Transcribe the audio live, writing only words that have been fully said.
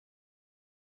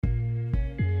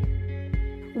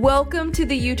Welcome to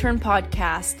the U-Turn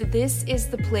Podcast. This is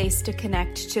the place to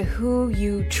connect to who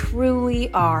you truly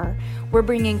are. We're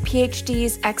bringing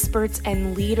PhDs, experts,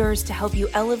 and leaders to help you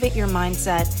elevate your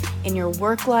mindset in your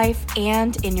work life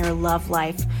and in your love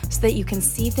life so that you can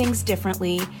see things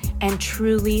differently and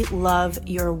truly love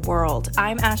your world.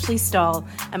 I'm Ashley Stahl.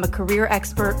 I'm a career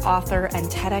expert, author, and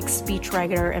TEDx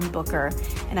speechwriter and booker,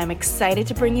 and I'm excited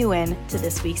to bring you in to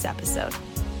this week's episode.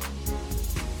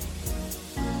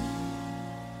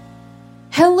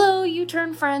 Hello,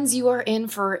 U-Turn friends. You are in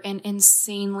for an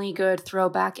insanely good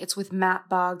throwback. It's with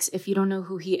Boggs. If you don't know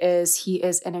who he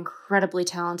is an incredibly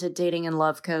talented dating and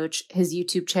love coach. His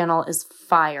YouTube channel is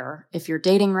fire. If you're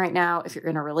dating right now, if you're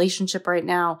in a relationship right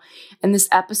now, and this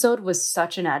episode was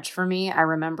such an edge for me. I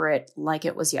remember it like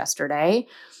it was yesterday.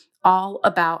 All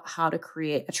about how to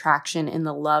create attraction in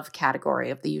the love category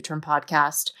of the U-Turn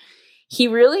podcast. He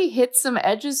really hit some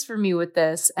edges for me with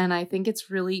this, and I think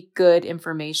it's really good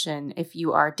information. If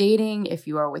you are dating, if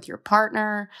you are with your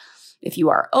partner, if you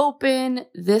are open,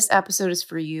 this episode is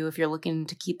for you if you're looking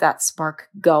to keep that spark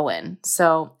going.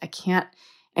 So I can't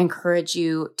encourage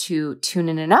you to tune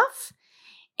in enough,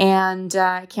 and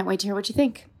I can't wait to hear what you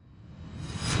think.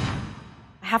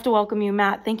 I have to welcome you,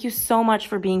 Matt. Thank you so much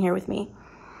for being here with me.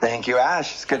 Thank you,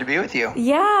 Ash. It's good to be with you.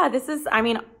 Yeah,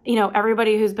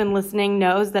 everybody who's been listening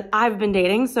knows that I've been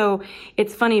dating. So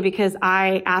it's funny because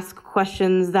I ask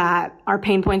questions that are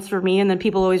pain points for me. And then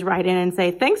people always write in and say,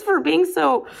 thanks for being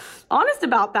so honest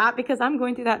about that because I'm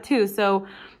going through that too. So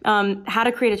how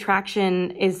to create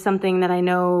attraction is something that I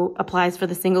know applies for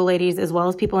the single ladies as well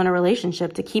as people in a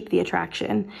relationship to keep the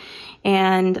attraction.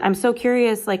 And I'm so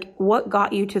curious, what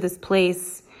got you to this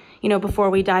place, before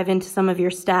we dive into some of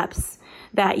your steps,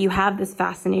 that you have this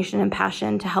fascination and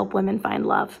passion to help women find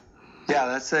love? Yeah,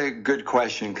 that's a good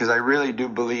question because I really do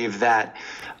believe that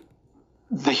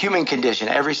the human condition,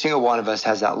 every single one of us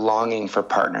has that longing for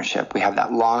partnership. We have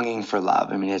that longing for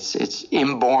love. I mean, it's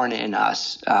inborn in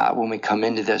us when we come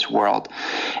into this world.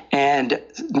 And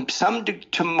some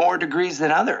to more degrees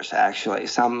than others, actually.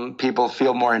 Some people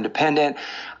feel more independent.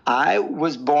 I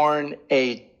was born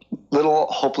a little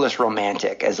hopeless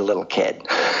romantic as a little kid.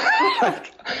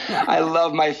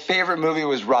 My favorite movie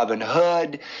was Robin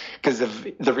Hood because of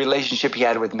the relationship he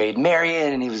had with Maid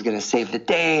Marian, and he was going to save the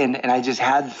day. And I just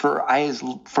had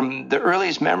from the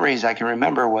earliest memories I can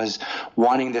remember was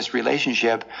wanting this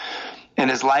relationship.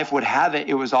 And as life would have it,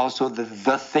 it was also the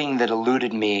thing that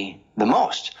eluded me the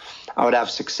most. I would have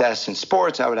success in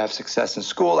sports. I would have success in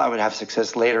school. I would have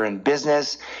success later in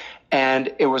business.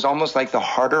 And it was almost like the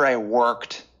harder I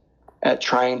worked at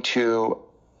trying to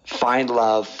find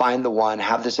love, find the one,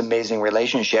 have this amazing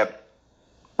relationship,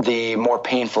 the more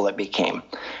painful it became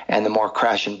and the more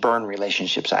crash and burn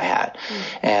relationships I had.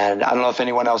 And I don't know if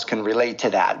anyone else can relate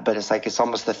to that, but it's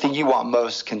almost the thing you want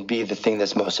most can be the thing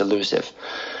that's most elusive.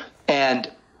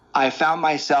 And I found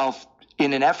myself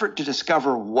in an effort to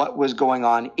discover what was going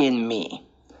on in me.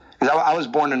 Because I was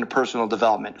born in a personal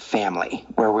development family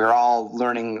where we were all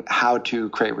learning how to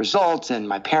create results, and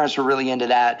my parents were really into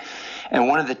that. And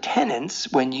one of the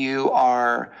tenets when you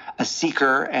are a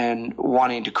seeker and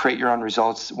wanting to create your own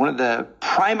results, one of the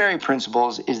primary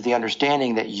principles is the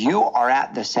understanding that you are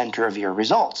at the center of your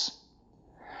results.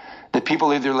 That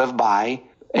people either live by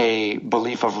a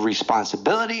belief of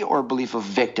responsibility or a belief of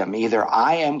victim. Either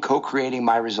I am co-creating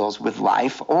my results with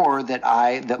life, or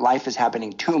that life is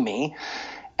happening to me,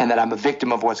 and that I'm a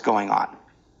victim of what's going on.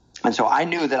 And so I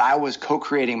knew that I was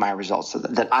co-creating my results, so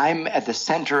that I'm at the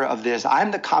center of this.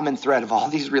 I'm the common thread of all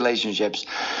these relationships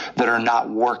that are not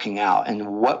working out and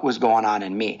what was going on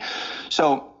in me.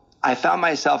 So I found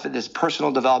myself at this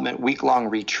personal development week-long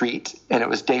retreat, and it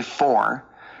was day 4.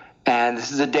 And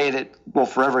this is a day that will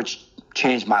forever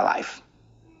change my life.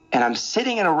 And I'm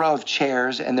sitting in a row of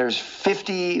chairs, and there's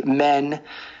 50 men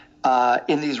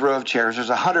in these row of chairs. There's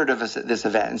 100 of us at this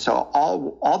event. And so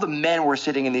all the men were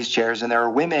sitting in these chairs, and there are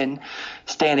women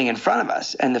standing in front of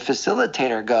us. And the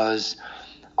facilitator goes,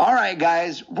 all right,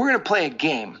 guys, we're going to play a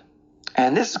game.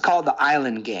 And this is called the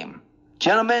island game.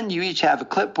 Gentlemen, you each have a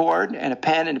clipboard and a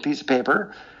pen and a piece of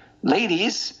paper.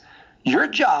 Ladies, your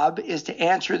job is to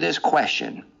answer this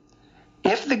question.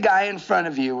 If the guy in front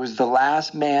of you was the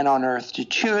last man on earth to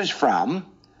choose from,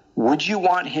 would you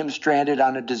want him stranded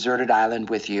on a deserted island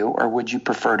with you, or would you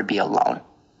prefer to be alone?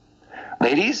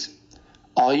 Ladies,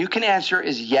 all you can answer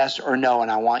is yes or no, and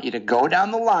I want you to go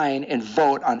down the line and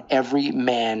vote on every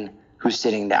man who's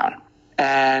sitting down.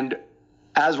 And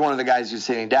as one of the guys who's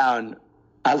sitting down,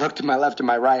 I looked to my left and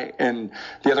my right, and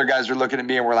the other guys were looking at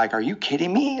me and were like, are you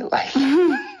kidding me?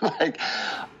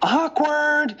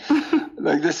 awkward.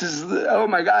 Like, this is, oh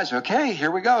my gosh, okay,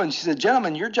 here we go. And she said,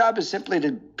 gentlemen, your job is simply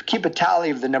to keep a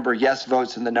tally of the number of yes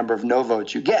votes and the number of no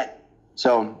votes you get.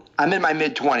 So I'm in my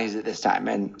mid-20s at this time.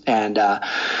 And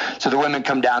so the women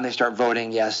come down, they start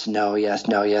voting yes, no, yes,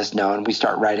 no, yes, no. And we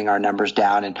start writing our numbers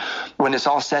down. And when it's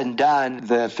all said and done,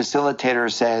 the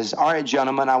facilitator says, all right,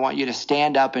 gentlemen, I want you to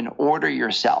stand up and order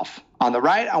yourself. On the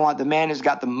right, I want the man who's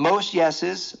got the most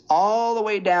yeses all the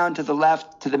way down to the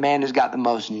left to the man who's got the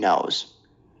most no's.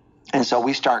 And so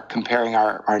we start comparing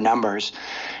our numbers.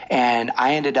 And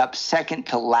I ended up second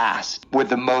to last with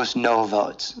the most no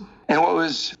votes. And what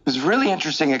was really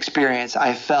interesting experience,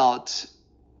 I felt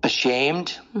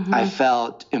ashamed. Mm-hmm. I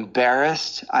felt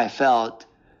embarrassed. I felt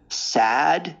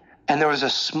sad. And there was a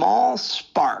small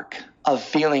spark of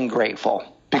feeling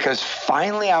grateful because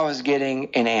finally I was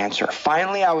getting an answer.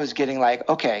 Finally I was getting like,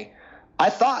 okay, I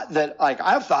thought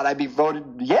I'd be voted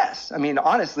yes. I mean,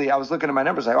 honestly, I was looking at my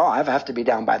numbers like, oh, I have to be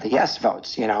down by the yes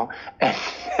votes, you know. And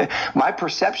my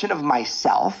perception of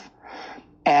myself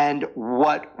and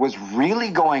what was really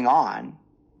going on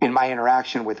in my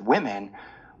interaction with women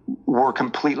were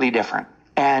completely different.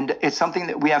 And it's something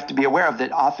that we have to be aware of,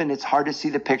 that often it's hard to see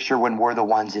the picture when we're the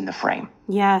ones in the frame.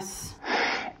 Yes.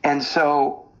 And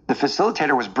so the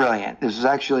facilitator was brilliant.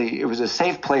 It was a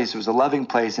safe place. It was a loving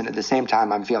place. And at the same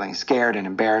time, I'm feeling scared and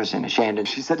embarrassed and ashamed. And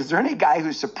she said, is there any guy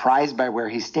who's surprised by where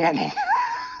he's standing?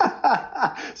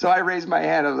 So I raised my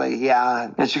hand. I was like, yeah.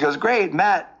 And she goes, great,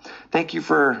 Matt, thank you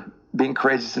for being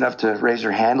courageous enough to raise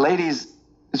your hand. Ladies,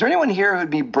 is there anyone here who'd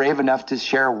be brave enough to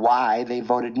share why they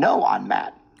voted no on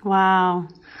Matt? Wow.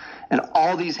 And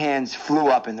all these hands flew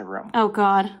up in the room. Oh,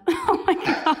 God. Oh, my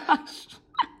gosh.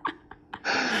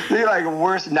 They're like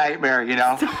worst nightmare, you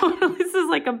know? Totally. This is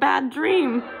like a bad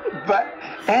dream.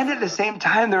 And at the same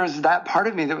time, there was that part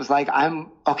of me that was like, I'm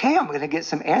going to get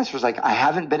some answers. Like, I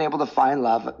haven't been able to find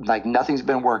love. Like, nothing's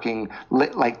been working.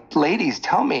 Like, ladies,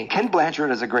 tell me. Ken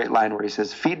Blanchard has a great line where he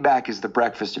says, feedback is the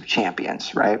breakfast of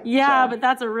champions, right? Yeah, but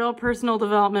that's a real personal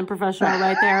development professional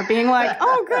right there. Being like,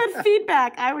 oh, good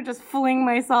feedback. I would just fling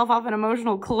myself off an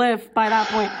emotional cliff by that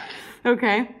point.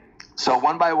 Okay. So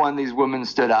one by one, these women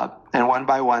stood up, and one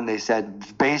by one, they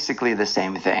said basically the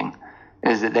same thing,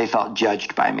 is that they felt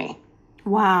judged by me.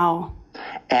 Wow.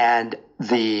 And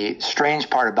the strange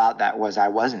part about that was I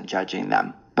wasn't judging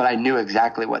them, but I knew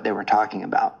exactly what they were talking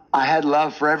about. I had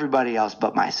love for everybody else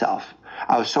but myself.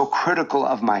 I was so critical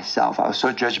of myself. I was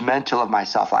so judgmental of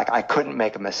myself. Like, I couldn't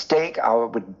make a mistake. I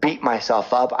would beat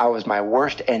myself up. I was my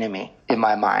worst enemy in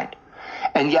my mind.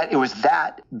 And yet it was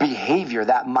that behavior,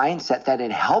 that mindset, that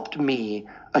had helped me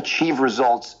achieve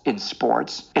results in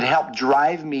sports. It helped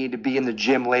drive me to be in the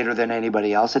gym later than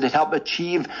anybody else. It had helped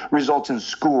achieve results in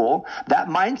school. That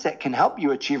mindset can help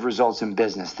you achieve results in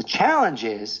business. The challenge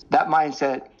is that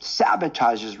mindset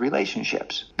sabotages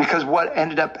relationships, because what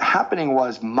ended up happening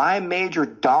was my major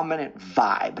dominant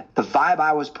vibe, the vibe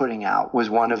I was putting out, was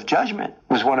one of judgment,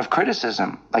 was one of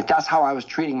criticism. Like, that's how I was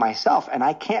treating myself. And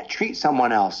I can't treat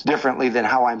someone else differently than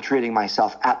how I'm treating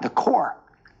myself at the core.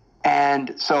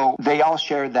 And so they all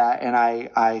shared that, and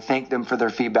I thanked them for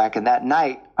their feedback. And that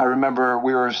night, I remember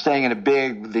we were staying in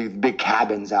the big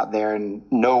cabins out there, and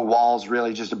no walls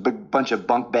really, just a big bunch of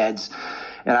bunk beds.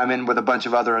 And I'm in with a bunch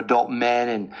of other adult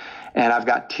men, and I've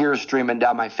got tears streaming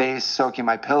down my face, soaking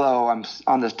my pillow. I'm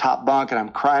on this top bunk, and I'm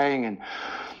crying, and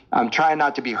I'm trying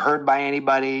not to be heard by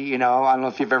anybody. You know, I don't know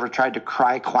if you've ever tried to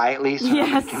cry quietly so yes.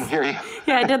 nobody can hear you.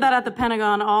 Yeah, I did that at the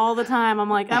Pentagon all the time. I'm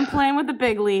like, I'm playing with the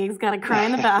big leagues. Got to cry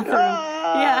in the bathroom.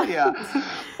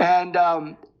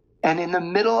 Yeah. And in the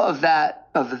middle of that,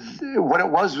 what it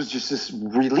was just this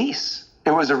release.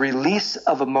 It was a release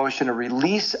of emotion, a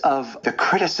release of the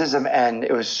criticism, and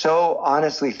it was so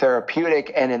honestly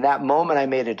therapeutic. And in that moment, I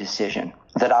made a decision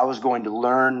that I was going to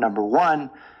learn, number one,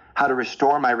 how to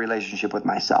restore my relationship with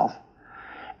myself.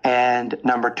 And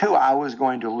number two, I was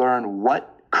going to learn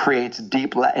what creates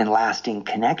deep and lasting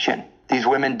connection. These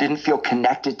women didn't feel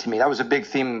connected to me. That was a big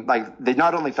theme. Like, they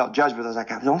not only felt judged, but I was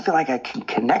like, I don't feel like I can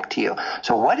connect to you.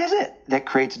 So what is it that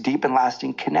creates deep and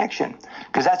lasting connection?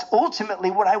 Because that's ultimately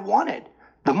what I wanted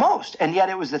the most. And yet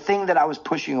it was the thing that I was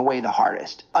pushing away the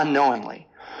hardest, unknowingly.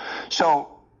 So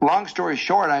long story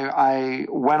short, I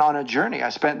went on a journey. I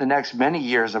spent the next many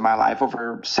years of my life,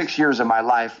 over 6 years of my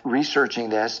life, researching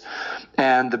this.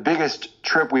 And the biggest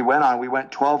trip we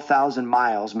went 12,000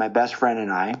 miles, my best friend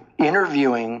and I,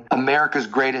 interviewing America's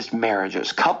greatest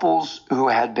marriages, couples who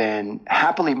had been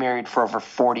happily married for over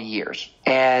 40 years.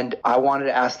 And I wanted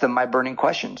to ask them my burning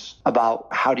questions about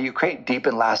how do you create deep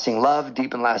and lasting love,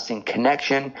 deep and lasting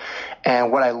connection.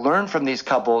 And what I learned from these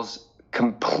couples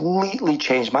completely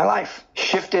changed my life,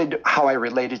 shifted how I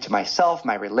related to myself,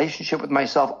 my relationship with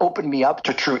myself, opened me up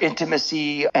to true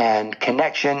intimacy and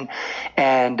connection.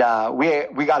 And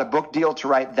we got a book deal to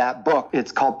write that book.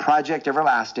 It's called Project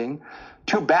Everlasting.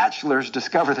 Two bachelors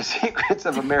discover the secrets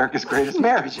of America's greatest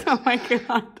marriages. Oh my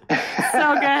God.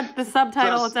 So good. The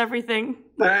subtitle, it's everything.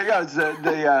 There you go. It's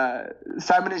the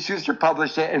Simon & Schuster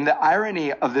published it. And the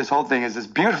irony of this whole thing is this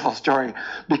beautiful story,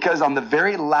 because on the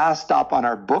very last stop on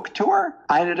our book tour,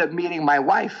 I ended up meeting my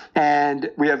wife. And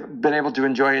we have been able to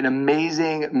enjoy an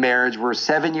amazing marriage. We're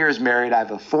 7 years married. I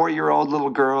have a 4-year-old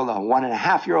little girl, a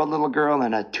 1.5-year-old little girl,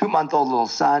 and a 2-month-old little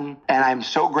son. And I'm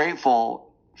so grateful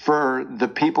for the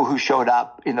people who showed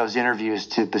up in those interviews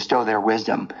to bestow their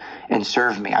wisdom and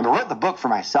serve me. I wrote the book for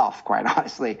myself, quite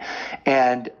honestly,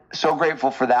 and so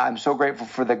grateful for that. I'm so grateful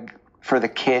for the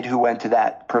kid who went to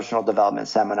that personal development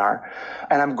seminar,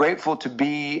 and I'm grateful to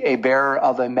be a bearer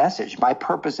of a message. My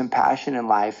purpose and passion in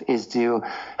life is to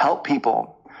help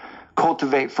people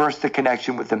cultivate first the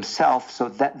connection with themselves so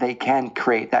that they can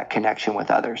create that connection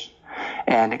with others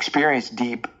and experience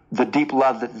the deep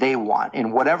love that they want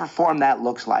in whatever form that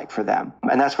looks like for them.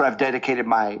 And that's what I've dedicated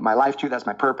my life to. That's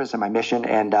my purpose and my mission.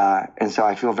 And so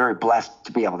I feel very blessed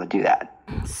to be able to do that.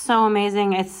 So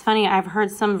amazing. It's funny. I've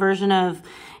heard some version of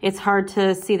it's hard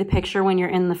to see the picture when you're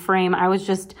in the frame. I was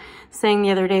just saying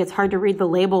the other day, it's hard to read the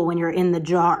label when you're in the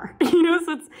jar.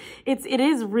 So it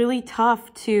is really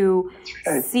tough to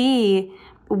see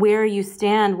where you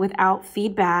stand without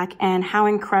feedback, and how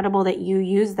incredible that you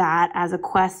use that as a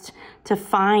quest to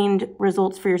find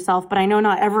results for yourself. But I know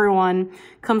not everyone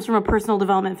comes from a personal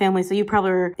development family, so you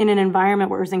probably are in an environment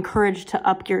where it was encouraged to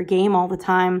up your game all the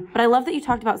time. But I love that you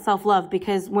talked about self-love,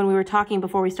 because when we were talking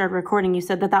before we started recording, you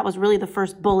said that was really the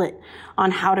first bullet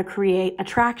on how to create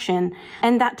attraction.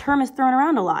 And that term is thrown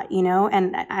around a lot,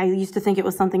 and I used to think it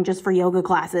was something just for yoga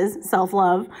classes,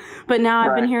 self-love. But now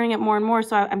I've been hearing it more and more.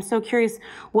 So I'm so curious,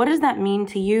 what does that mean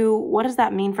to you? What does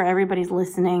that mean for everybody's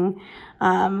listening?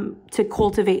 To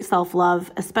cultivate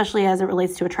self-love, especially as it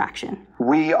relates to attraction?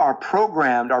 We are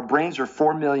programmed, our brains are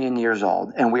 4 million years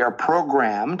old, and we are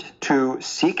programmed to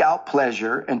seek out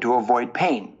pleasure and to avoid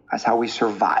pain. That's how we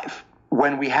survive.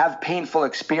 When we have painful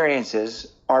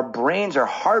experiences, our brains are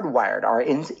hardwired, our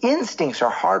instincts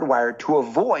are hardwired to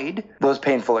avoid those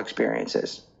painful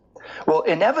experiences. Well,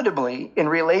 inevitably, in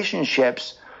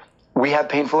relationships, we have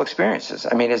painful experiences.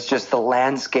 It's just the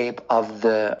landscape of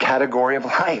the category of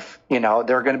life. There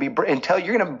are going to be, until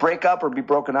you're going to break up or be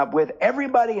broken up with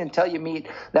everybody until you meet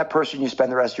that person you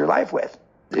spend the rest of your life with.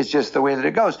 It's just the way that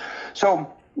it goes.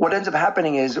 So what ends up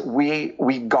happening is we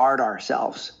guard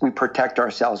ourselves. We protect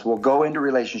ourselves. We'll go into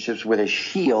relationships with a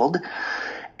shield,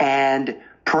 and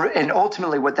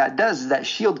ultimately what that does is that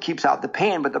shield keeps out the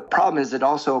pain, but the problem is it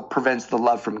also prevents the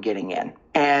love from getting in.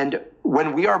 And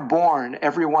when we are born,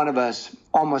 every one of us,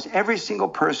 almost every single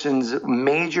person's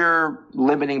major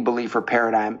limiting belief or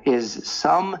paradigm is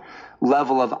some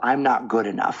level of I'm not good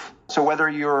enough. So whether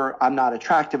I'm not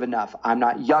attractive enough, I'm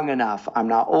not young enough, I'm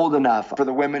not old enough. For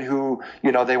the women who,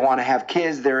 they want to have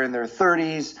kids, they're in their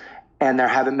 30s, and they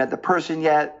haven't met the person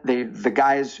yet. The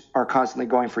guys are constantly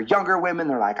going for younger women.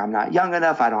 They're like, I'm not young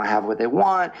enough. I don't have what they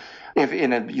want. If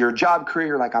in your job career,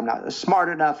 you're like, I'm not smart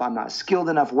enough. I'm not skilled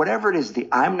enough. Whatever it is, the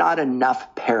I'm not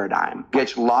enough paradigm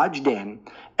gets lodged in,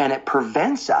 and it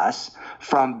prevents us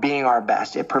from being our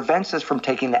best. It prevents us from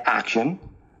taking the action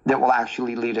that will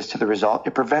actually lead us to the result.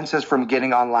 It prevents us from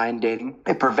getting online dating.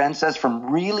 It prevents us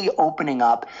from really opening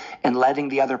up and letting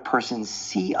the other person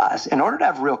see us. In order to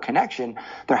have real connection,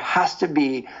 there has to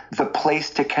be the place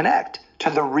to connect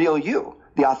to the real you,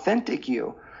 the authentic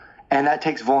you. And that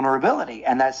takes vulnerability.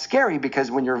 And that's scary, because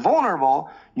when you're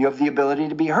vulnerable, you have the ability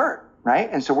to be hurt, right?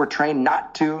 And so we're trained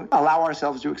not to allow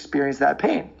ourselves to experience that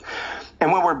pain.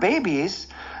 And when we're babies,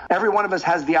 every one of us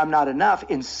has the I'm not enough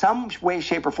in some way,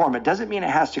 shape, or form. It doesn't mean it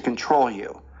has to control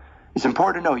you. It's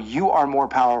important to know you are more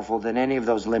powerful than any of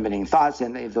those limiting thoughts,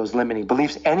 any of those limiting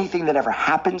beliefs. Anything that ever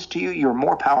happens to you, you're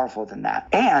more powerful than that.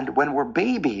 And when we're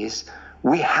babies,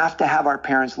 we have to have our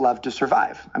parents' love to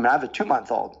survive. I have a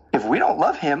 2-month-old. If we don't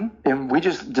love him and we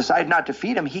just decide not to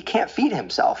feed him, he can't feed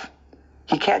himself.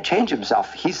 He can't change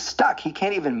himself. He's stuck. He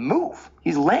can't even move.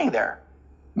 He's laying there.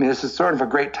 This is sort of a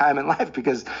great time in life,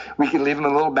 because we can leave him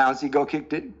a little bouncy, go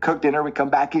cook dinner, we come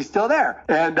back, he's still there.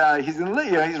 And he's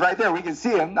right there. We can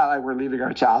see him. Not like we're leaving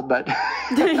our child, but...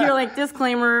 You're like,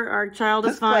 disclaimer, our child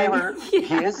is fine.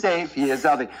 He is safe, he is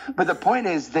healthy. But the point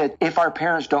is that if our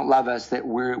parents don't love us, that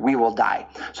we will die.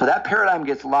 So that paradigm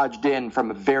gets lodged in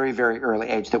from a very, very early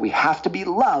age, that we have to be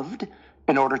loved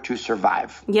in order to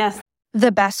survive. Yes.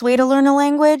 The best way to learn a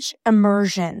language?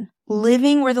 Immersion.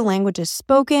 Living where the language is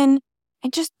spoken,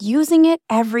 and just using it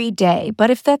every day. But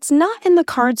if that's not in the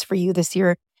cards for you this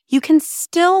year, you can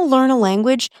still learn a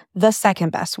language the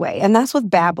second best way, and that's with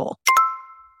Babbel.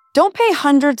 Don't pay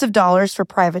hundreds of dollars for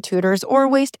private tutors or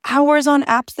waste hours on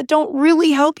apps that don't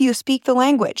really help you speak the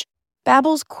language.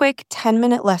 Babbel's quick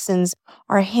 10-minute lessons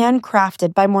are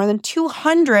handcrafted by more than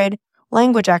 200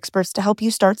 language experts to help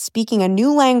you start speaking a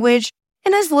new language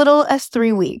in as little as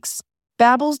 3 weeks.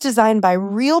 Babbel's designed by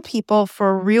real people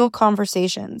for real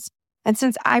conversations. And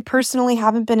since I personally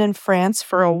haven't been in France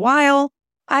for a while,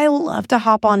 I love to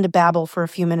hop onto Babbel for a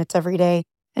few minutes every day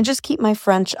and just keep my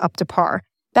French up to par.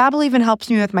 Babbel even helps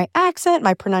me with my accent,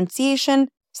 my pronunciation,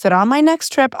 so that on my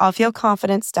next trip, I'll feel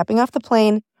confident stepping off the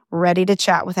plane, ready to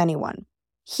chat with anyone.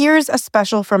 Here's a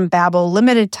special from Babbel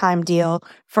limited time deal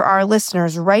for our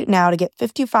listeners right now to get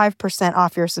 55%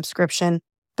 off your subscription,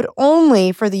 but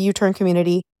only for the U-Turn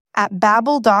community at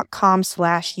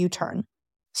babbel.com/U-Turn.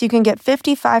 So you can get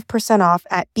 55% off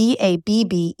at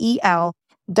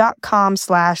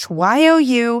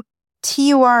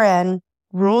babbel.com/YOUTURN.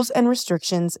 Rules and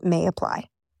restrictions may apply.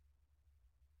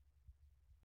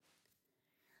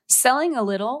 Selling a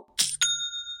little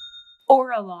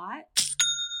or a lot?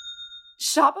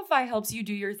 Shopify helps you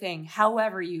do your thing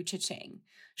however you cha-ching.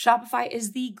 Shopify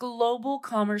is the global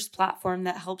commerce platform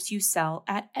that helps you sell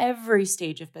at every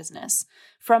stage of business.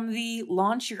 From the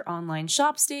launch your online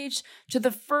shop stage to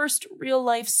the first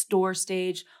real-life store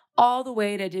stage, all the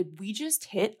way to did we just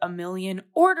hit 1 million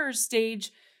orders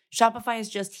stage, Shopify is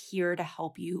just here to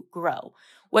help you grow.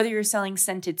 Whether you're selling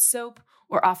scented soap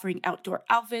or offering outdoor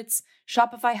outfits,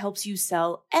 Shopify helps you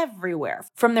sell everywhere.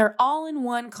 From their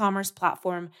all-in-one commerce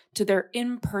platform to their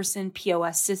in-person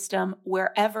POS system,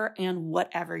 wherever and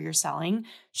whatever you're selling,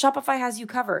 Shopify has you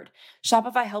covered.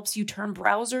 Shopify helps you turn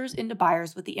browsers into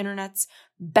buyers with the internet's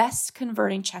best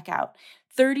converting checkout,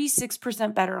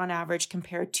 36% better on average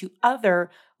compared to other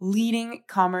leading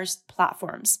commerce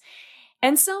platforms.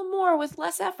 And sell more with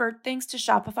less effort thanks to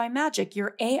Shopify Magic,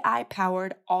 your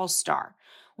AI-powered all-star.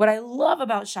 What I love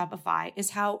about Shopify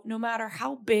is how no matter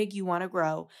how big you want to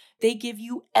grow, they give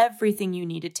you everything you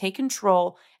need to take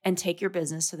control and take your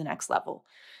business to the next level.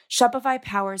 Shopify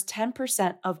powers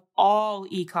 10% of all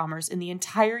e-commerce in the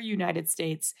entire United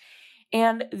States,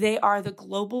 and they are the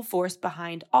global force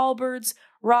behind Allbirds,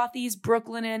 Rothy's,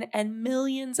 Brooklinen, and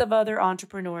millions of other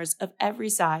entrepreneurs of every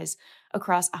size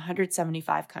across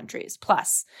 175 countries.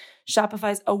 Plus,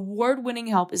 Shopify's award-winning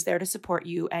help is there to support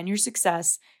you and your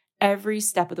success every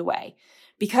step of the way.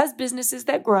 Because businesses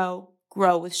that grow,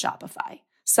 grow with Shopify.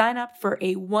 Sign up for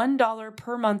a $1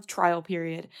 per month trial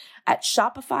period at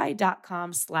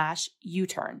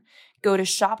shopify.com/U-Turn. Go to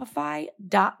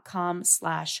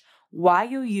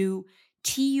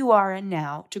shopify.com/YOUTURN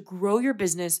now to grow your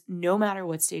business no matter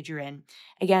what stage you're in.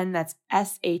 Again, that's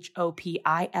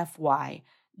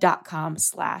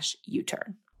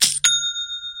shopify.com/U-Turn.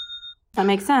 That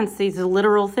makes sense. It's a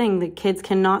literal thing that kids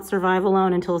cannot survive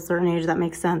alone until a certain age. That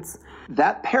makes sense.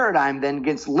 That paradigm then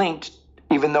gets linked,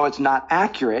 even though it's not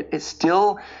accurate, it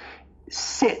still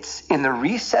sits in the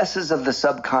recesses of the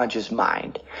subconscious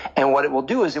mind. And what it will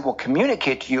do is it will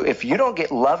communicate to you, if you don't get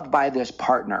loved by this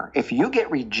partner, if you get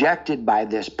rejected by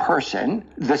this person,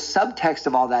 the subtext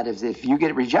of all that is if you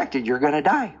get rejected, you're going to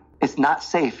die. It's not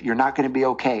safe. You're not going to be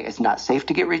okay. It's not safe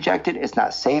to get rejected. It's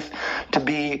not safe to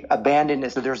be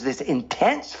abandoned. So there's this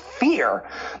intense fear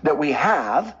that we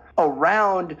have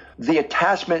around the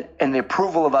attachment and the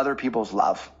approval of other people's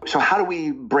love. So how do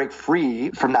we break free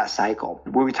from that cycle?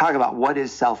 When we talk about what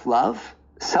is self-love,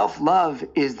 self-love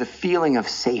is the feeling of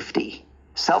safety.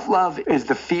 Self-love is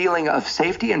the feeling of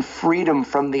safety and freedom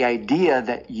from the idea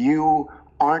that you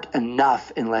aren't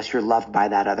enough unless you're loved by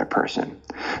that other person.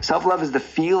 Self-love is the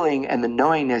feeling and the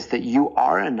knowingness that you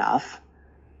are enough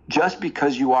just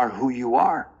because you are who you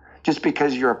are, just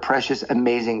because you're a precious,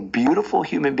 amazing, beautiful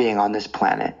human being on this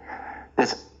planet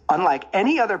that's unlike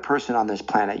any other person on this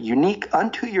planet, unique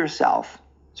unto yourself.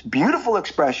 It's a beautiful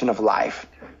expression of life.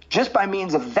 Just by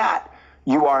means of that,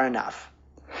 you are enough.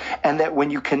 And that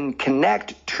when you can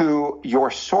connect to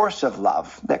your source of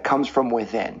love that comes from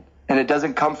within, and it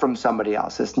doesn't come from somebody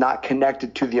else. It's not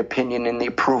connected to the opinion and the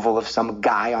approval of some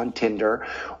guy on Tinder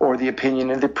or the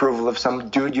opinion and the approval of some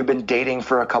dude you've been dating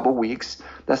for a couple weeks.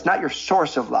 That's not your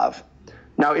source of love.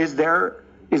 Now, is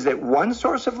it one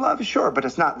source of love? Sure, but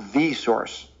it's not the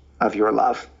source of your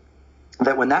love.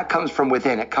 That when that comes from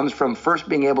within, it comes from first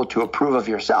being able to approve of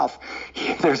yourself.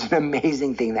 There's an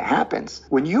amazing thing that happens.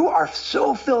 When you are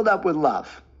so filled up with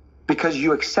love, because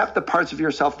you accept the parts of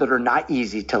yourself that are not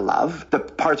easy to love, the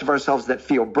parts of ourselves that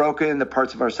feel broken, the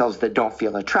parts of ourselves that don't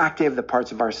feel attractive, the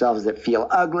parts of ourselves that feel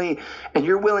ugly, and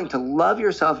you're willing to love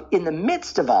yourself in the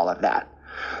midst of all of that.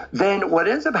 then what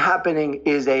ends up happening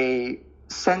is a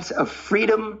sense of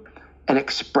freedom and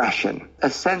expression, a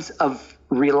sense of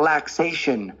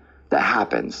relaxation that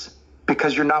happens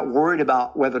because you're not worried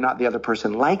about whether or not the other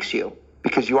person likes you,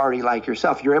 because you already like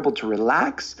yourself. You're able to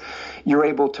relax. You're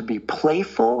able to be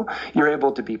playful. You're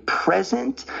able to be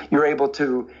present. You're able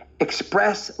to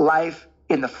express life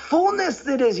in the fullness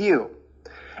that is you.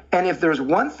 And if there's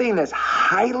one thing that's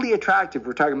highly attractive,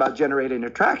 we're talking about generating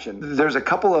attraction, there's a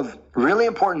couple of really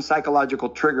important psychological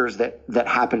triggers that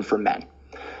happen for men.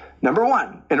 Number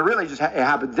one, and it really just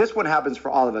happens, this one happens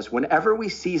for all of us. Whenever we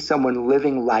see someone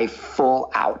living life full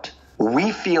out,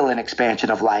 we feel an expansion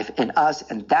of life in us,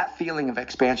 and that feeling of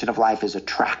expansion of life is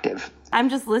attractive. I'm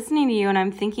just listening to you and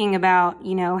I'm thinking about,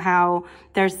 how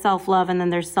there's self-love and then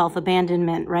there's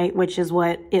self-abandonment, right? Which is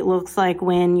what it looks like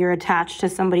when you're attached to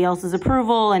somebody else's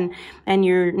approval and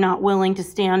you're not willing to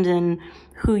stand in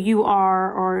who you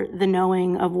are or the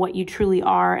knowing of what you truly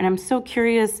are. And I'm so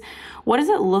curious, what does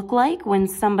it look like when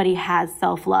somebody has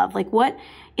self-love? Like, what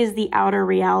is the outer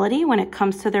reality when it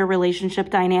comes to their relationship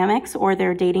dynamics or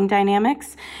their dating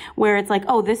dynamics, where it's like,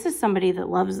 oh, this is somebody that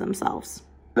loves themselves?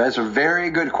 That's a very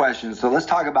good question. So let's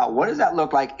talk about, what does that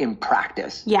look like in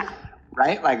practice? Yeah.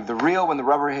 Right? Like the real, when the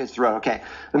rubber hits the road. Okay.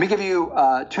 Let me give you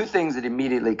two things that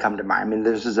immediately come to mind. I mean,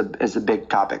 this is a big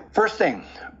topic. First thing,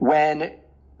 when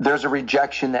there's a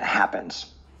rejection that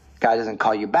happens, guy doesn't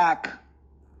call you back,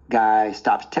 guy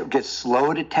gets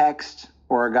slow to text,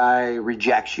 or a guy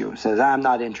rejects you, says, I'm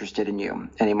not interested in you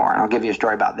anymore. And I'll give you a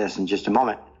story about this in just a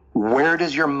moment. Where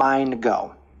does your mind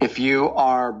go? If you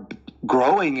are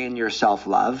growing in your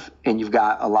self-love and you've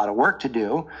got a lot of work to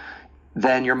do,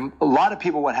 then a lot of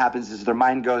people, what happens is their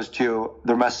mind goes to,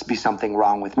 there must be something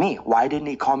wrong with me. Why didn't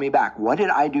he call me back? What did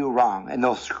I do wrong? And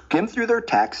they'll skim through their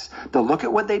texts. They'll look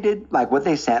at what they did, like what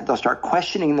they sent. They'll start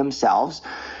questioning themselves.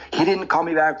 He didn't call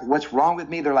me back. What's wrong with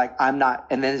me? They're like, I'm not.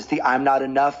 And then it's the I'm not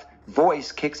enough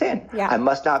voice kicks in. Yeah. I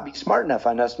must not be smart enough.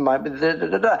 I must not be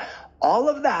All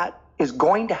of that is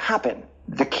going to happen.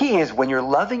 The key is, when you're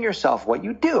loving yourself, what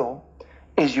you do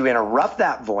is you interrupt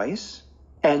that voice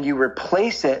and you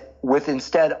replace it with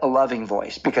instead a loving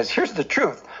voice. Because here's the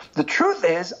truth. The truth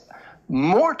is,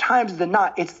 more times than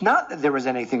not, it's not that there was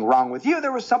anything wrong with you.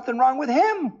 There was something wrong with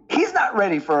him. He's not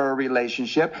ready for a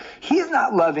relationship. He's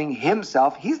not loving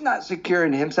himself. He's not secure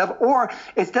in himself. Or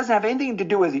it doesn't have anything to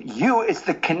do with you. It's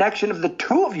the connection of the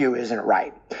two of you isn't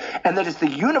right. And that it's the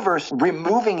universe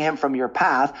removing him from your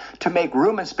path to make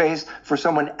room and space for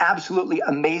someone absolutely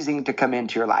amazing to come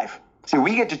into your life. See,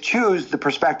 we get to choose the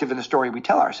perspective and the story we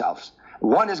tell ourselves.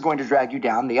 One is going to drag you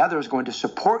down. The other is going to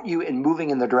support you in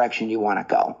moving in the direction you want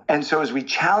to go. And so as we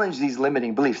challenge these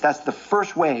limiting beliefs, that's the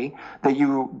first way that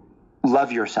you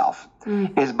love yourself,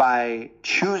 is by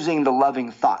choosing the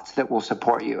loving thoughts that will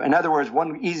support you. In other words,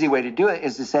 one easy way to do it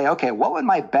is to say, okay, what would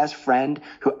my best friend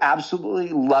who absolutely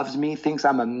loves me, thinks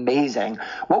I'm amazing,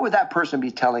 what would that person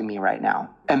be telling me right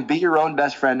now? And be your own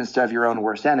best friend instead of your own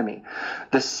worst enemy.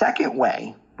 The second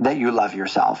way that you love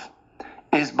yourself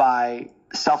is by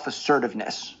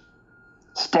self-assertiveness,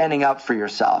 standing up for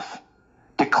yourself,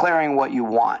 declaring what you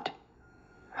want,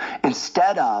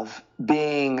 instead of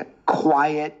being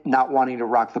quiet, not wanting to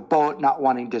rock the boat, not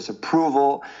wanting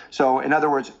disapproval. So in other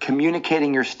words,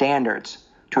 communicating your standards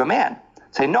to a man.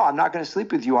 Say, no, I'm not going to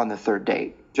sleep with you on the third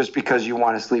date just because you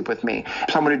want to sleep with me.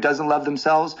 Someone who doesn't love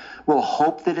themselves will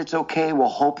hope that it's okay, will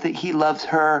hope that he loves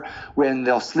her. When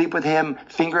they'll sleep with him,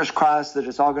 fingers crossed that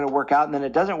it's all going to work out, and then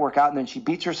it doesn't work out, and then she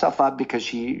beats herself up because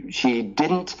she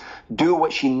didn't do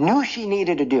what she knew she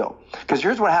needed to do. Because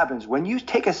here's what happens. When you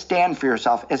take a stand for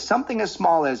yourself, it's something as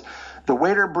small as the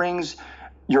waiter brings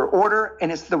your order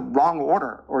and it's the wrong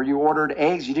order, or you ordered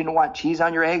eggs, you didn't want cheese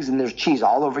on your eggs, and there's cheese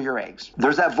all over your eggs.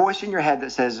 There's that voice in your head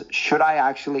that says, should I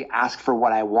actually ask for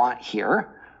what I want here,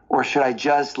 or should I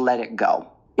just let it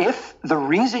go? If the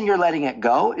reason you're letting it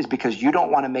go is because you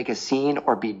don't want to make a scene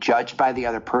or be judged by the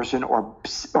other person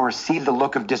or see the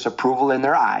look of disapproval in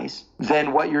their eyes,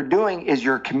 then what you're doing is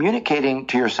you're communicating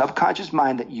to your subconscious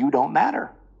mind that you don't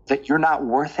matter, that you're not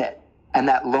worth it. And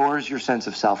that lowers your sense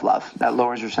of self-love. That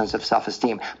lowers your sense of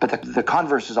self-esteem. But the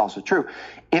converse is also true.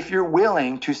 If you're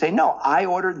willing to say, no, I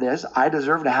ordered this, I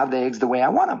deserve to have the eggs the way I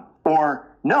want them. Or,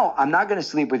 no, I'm not going to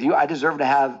sleep with you. I deserve to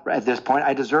have, at this point,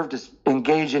 I deserve to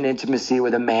engage in intimacy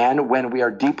with a man when we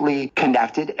are deeply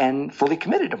connected and fully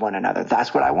committed to one another.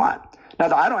 That's what I want.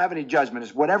 Now, I don't have any judgment.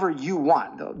 It's whatever you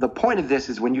want. The point of this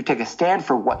is when you take a stand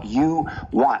for what you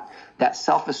want, that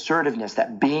self-assertiveness,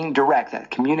 that being direct, that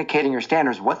communicating your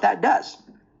standards, what that does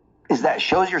is that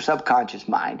shows your subconscious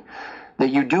mind that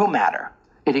you do matter,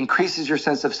 It increases your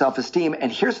sense of self-esteem.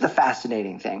 And here's the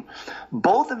fascinating thing.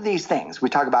 Both of these things, we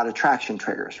talk about attraction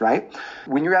triggers, right?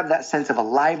 When you have that sense of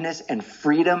aliveness and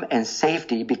freedom and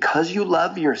safety because you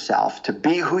love yourself to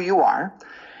be who you are,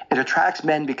 it attracts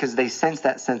men because they sense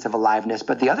that sense of aliveness.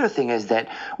 But the other thing is that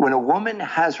when a woman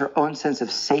has her own sense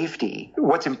of safety,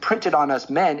 what's imprinted on us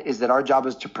men is that our job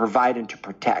is to provide and to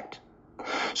protect.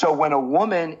 So when a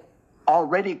woman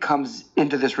already comes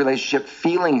into this relationship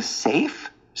feeling safe,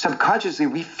 subconsciously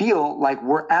we feel like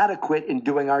we're adequate in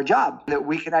doing our job, that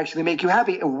we can actually make you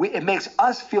happy. It makes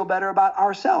us feel better about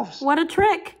ourselves. What a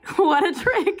trick. What a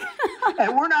trick.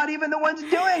 And we're not even the ones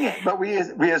doing it, but we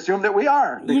assume that we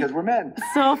are because we're men.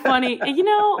 So funny. You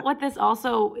know what this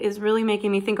also is really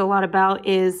making me think a lot about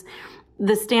is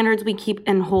the standards we keep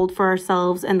and hold for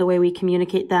ourselves and the way we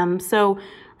communicate them. So,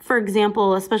 for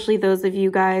example, especially those of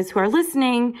you guys who are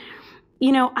listening,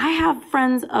 you know, I have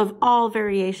friends of all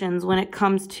variations when it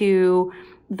comes to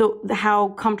how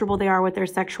comfortable they are with their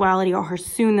sexuality or how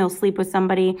soon they'll sleep with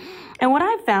somebody. And what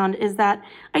I've found is that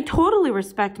I totally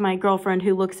respect my girlfriend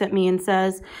who looks at me and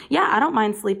says, yeah, I don't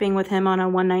mind sleeping with him on a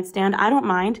one-night stand. I don't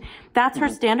mind. That's her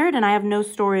standard, and I have no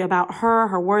story about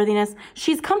her worthiness.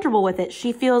 She's comfortable with it.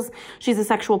 She feels she's a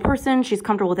sexual person. She's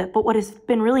comfortable with it. But what has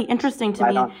been really interesting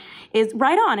to me is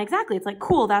right on, exactly. It's like,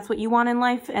 cool, that's what you want in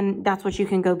life, and that's what you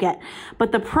can go get.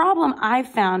 But the problem I've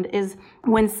found is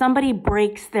when somebody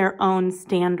breaks their own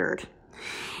standard.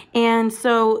 And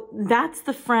so that's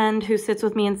the friend who sits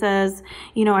with me and says,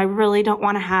 you know, I really don't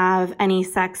want to have any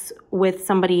sex with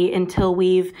somebody until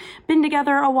we've been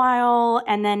together a while.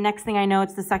 And then next thing I know,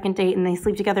 it's the second date and they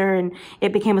sleep together and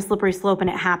it became a slippery slope and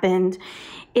it happened.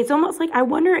 It's almost like I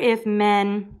wonder if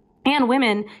men and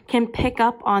women can pick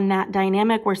up on that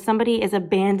dynamic where somebody is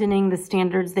abandoning the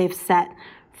standards they've set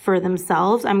for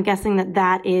themselves. I'm guessing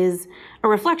that is a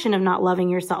reflection of not loving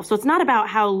yourself. So it's not about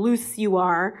how loose you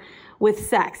are with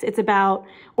sex. It's about,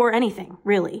 or anything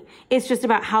really. It's just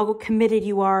about how committed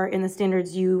you are in the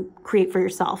standards you create for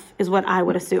yourself is what I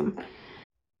would assume.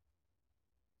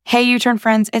 Hey, U-Turn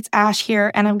friends, it's Ash here,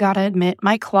 and I've got to admit,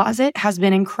 my closet has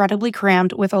been incredibly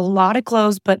crammed with a lot of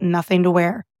clothes, but nothing to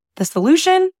wear. The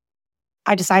solution?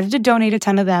 I decided to donate a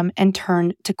ton of them and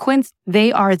turned to Quince.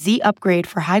 They are the upgrade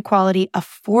for high-quality,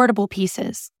 affordable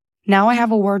pieces. Now I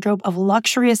have a wardrobe of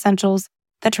luxury essentials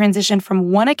that transition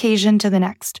from one occasion to the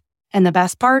next. And the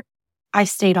best part? I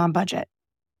stayed on budget.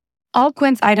 All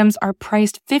Quince items are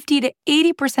priced 50 to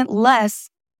 80% less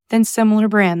than similar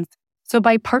brands. So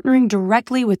by partnering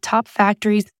directly with top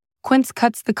factories, Quince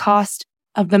cuts the cost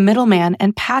of the middleman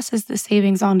and passes the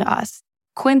savings on to us.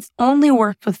 Quince only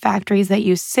works with factories that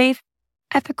use safe,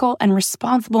 ethical, and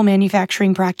responsible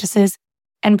manufacturing practices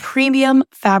and premium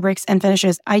fabrics and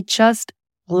finishes. I just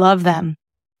love them.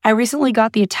 I recently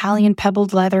got the Italian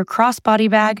pebbled leather crossbody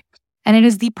bag, and it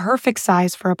is the perfect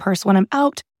size for a purse when I'm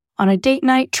out on a date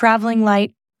night, traveling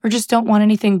light, or just don't want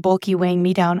anything bulky weighing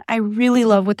me down. I really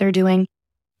love what they're doing.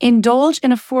 Indulge in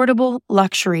affordable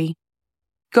luxury.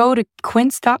 Go to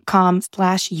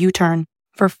quince.com/U-turn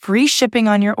for free shipping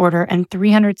on your order and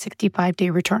 365-day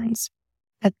returns.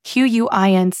 That's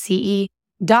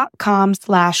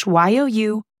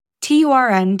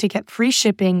QUINCE.com/YOUTURN to get free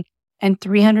shipping and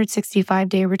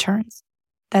 365-day returns.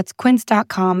 That's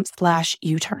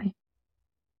quince.com/U-turn.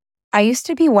 I used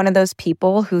to be one of those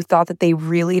people who thought that they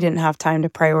really didn't have time to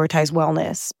prioritize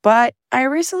wellness, but I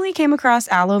recently came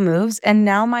across Alo Moves, and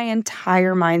now my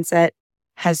entire mindset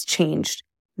has changed.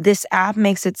 This app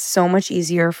makes it so much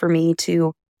easier for me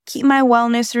to keep my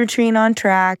wellness routine on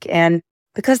track, and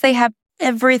because they have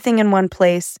everything in one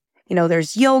place, you know,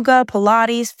 there's yoga,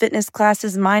 Pilates, fitness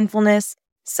classes, mindfulness,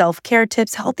 self-care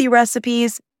tips, healthy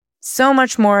recipes, so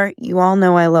much more. You all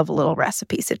know I love a little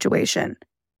recipe situation.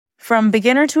 From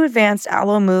beginner to advanced,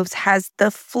 Alo Moves has the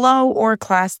flow or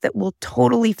class that will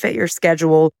totally fit your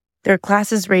schedule. Their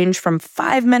classes range from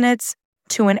 5 minutes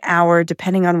to an hour,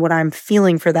 depending on what I'm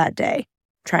feeling for that day.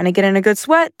 Trying to get in a good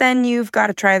sweat? Then you've got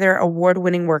to try their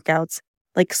award-winning workouts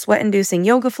like sweat-inducing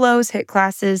yoga flows, HIIT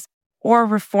classes, or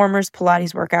reformers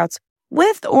Pilates workouts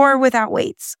with or without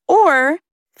weights. Or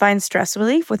find stress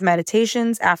relief with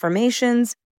meditations,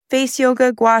 affirmations, face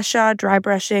yoga, gua sha, dry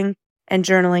brushing, and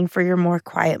journaling for your more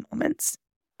quiet moments.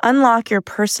 Unlock your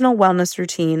personal wellness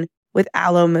routine with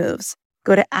Alo Moves.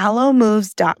 Go to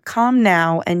alomoves.com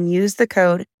now and use the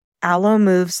code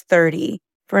ALOMOVES30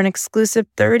 for an exclusive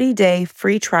 30-day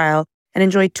free trial and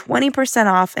enjoy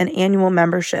 20% off an annual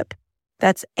membership.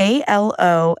 That's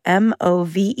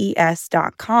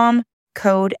ALOMOVES.com,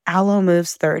 code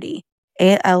ALOMOVES30.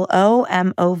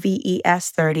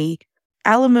 ALOMOVES30.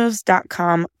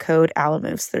 ALOMOVES.com, code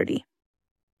ALOMOVES30.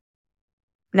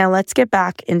 Now let's get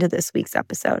back into this week's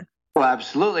episode. Well,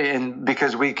 absolutely. And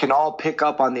because we can all pick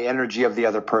up on the energy of the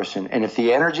other person. And if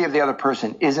the energy of the other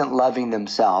person isn't loving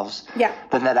themselves,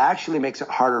 then that actually makes it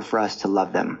harder for us to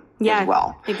love them as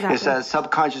well. Exactly. It's a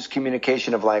subconscious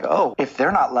communication of like, oh, if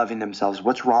they're not loving themselves,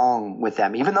 what's wrong with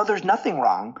them? Even though there's nothing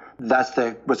wrong, that's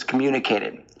what's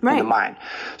communicated in the mind.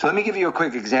 So let me give you a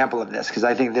quick example of this, because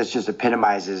I think this just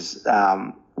epitomizes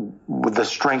the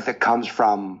strength that comes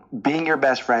from being your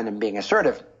best friend and being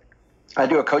assertive. I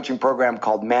do a coaching program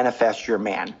called Manifest Your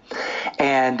Man.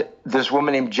 And this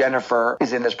woman named Jennifer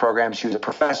is in this program. She was a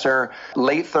professor,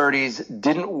 late 30s,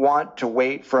 didn't want to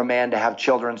wait for a man to have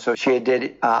children. So she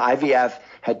did IVF,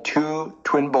 had 2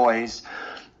 twin boys,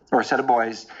 or a set of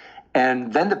boys.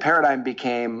 And then the paradigm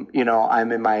became,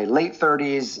 I'm in my late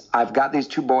 30s. I've got these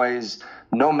 2 boys.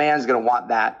 No man's going to want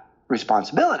that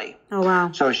responsibility. Oh,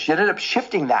 wow. So she ended up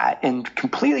shifting that and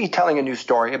completely telling a new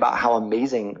story about how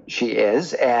amazing she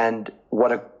is and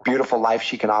what a beautiful life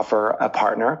she can offer a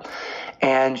partner.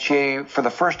 And she, for the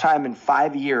first time in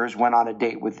 5 years, went on a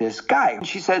date with this guy. And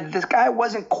she said, this guy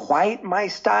wasn't quite my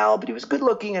style, but he was good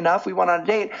looking enough. We went on a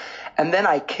date. And then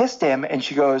I kissed him, and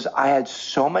she goes, I had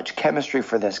so much chemistry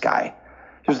for this guy.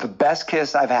 It was the best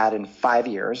kiss I've had in 5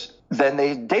 years. Then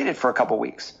they dated for a couple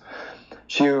weeks.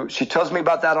 She tells me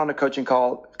about that on a coaching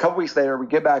call. A couple weeks later, we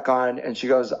get back on, and she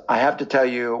goes, I have to tell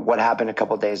you what happened a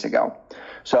couple days ago.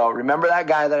 So remember that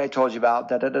guy that I told you about?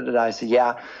 I said,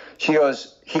 yeah. She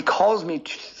goes, he calls me,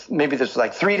 maybe this was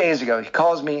like 3 days ago. He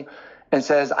calls me and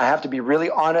says, I have to be really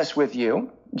honest with you,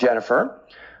 Jennifer.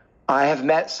 I have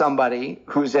met somebody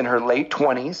who's in her late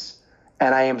 20s,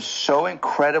 and I am so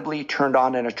incredibly turned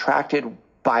on and attracted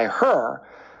by her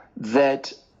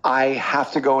that I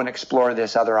have to go and explore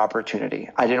this other opportunity.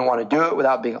 I didn't want to do it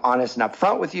without being honest and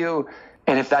upfront with you.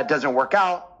 And if that doesn't work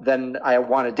out, then I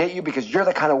want to date you because you're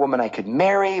the kind of woman I could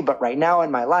marry. But right now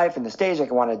in my life, in the stage, I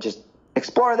want to just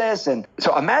explore this. And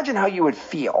so imagine how you would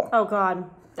feel. Oh, God.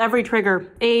 Every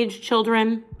trigger. Age,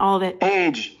 children, all of it.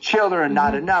 Age, children,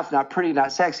 not enough, not pretty,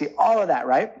 not sexy, all of that,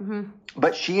 right?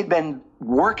 But she had been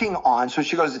working on, so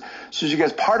she goes,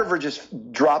 part of her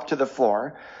just dropped to the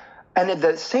floor. And at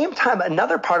the same time,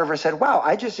 another part of her said, wow,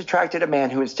 I just attracted a man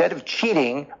who, instead of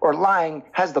cheating or lying,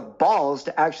 has the balls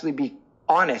to actually be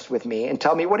honest with me and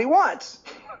tell me what he wants.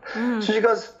 So she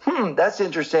goes, that's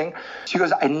interesting. She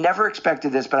goes, I never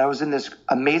expected this, but I was in this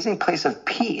amazing place of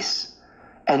peace.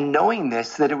 And knowing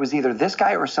this, that it was either this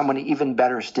guy or someone even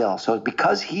better still. So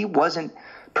because he wasn't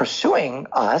pursuing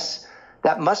us,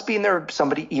 that must be in there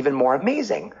somebody even more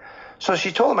amazing. So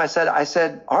she told him, I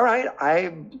said, all right,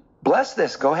 I bless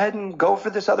this. Go ahead and go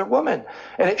for this other woman.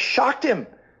 And it shocked him.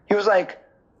 He was like,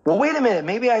 well, wait a minute.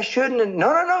 Maybe I shouldn't. And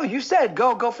no. You said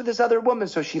go for this other woman.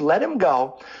 So she let him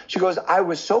go. She goes, I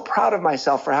was so proud of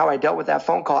myself for how I dealt with that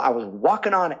phone call. I was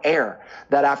walking on air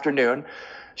that afternoon.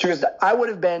 She goes, I would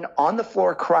have been on the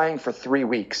floor crying for 3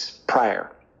 weeks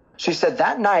prior. She said,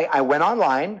 that night I went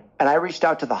online and I reached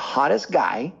out to the hottest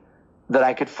guy that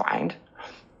I could find.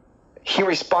 He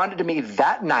responded to me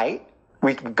that night.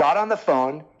 We got on the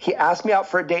phone. He asked me out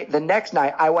for a date. The next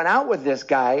night, I went out with this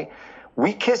guy.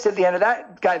 We kissed at the end of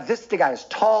that. The guy is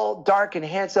tall, dark, and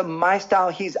handsome. My style.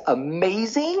 He's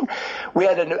amazing. We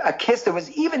had a kiss that was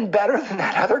even better than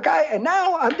that other guy. And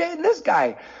now I'm dating this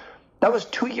guy. That was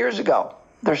 2 years ago.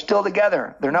 They're still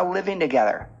together. They're now living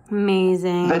together.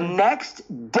 Amazing. The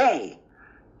next day,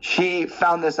 she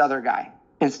found this other guy.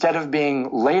 Instead of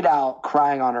being laid out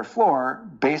crying on her floor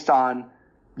based on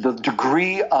the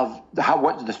degree of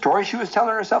what the story she was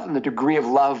telling herself and the degree of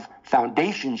love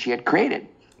foundation she had created.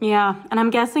 Yeah, and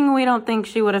I'm guessing we don't think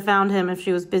she would have found him if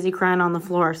she was busy crying on the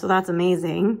floor, so that's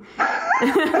amazing.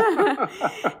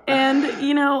 And,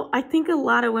 I think a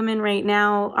lot of women right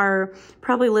now are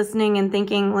probably listening and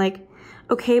thinking like,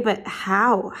 okay, but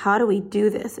how? How do we do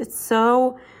this?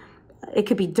 It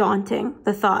could be daunting,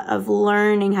 the thought of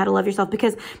learning how to love yourself,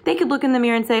 because they could look in the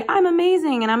mirror and say, I'm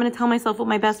amazing, and I'm going to tell myself what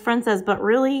my best friend says, but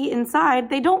really inside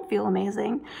they don't feel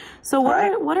amazing. So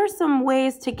what are some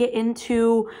ways to get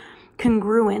into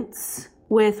congruence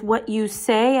with what you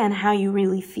say and how you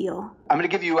really feel? I'm going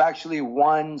to give you actually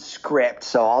one script.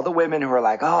 So all the women who are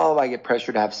like, oh, I get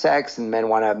pressure to have sex and men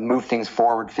want to move things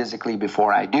forward physically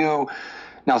before I do.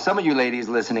 Now, some of you ladies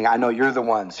listening, I know you're the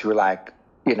ones who are like,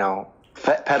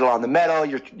 pedal on the metal,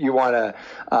 you want to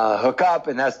hook up,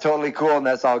 and that's totally cool, and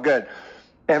that's all good.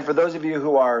 And for those of you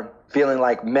who are feeling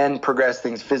like men progress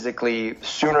things physically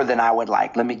sooner than I would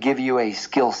like, let me give you a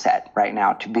skill set right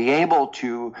now to be able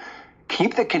to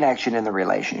keep the connection in the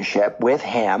relationship with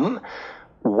him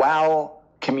while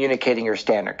communicating your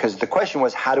standard, because the question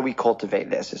was, how do we cultivate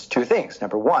this? It's two things.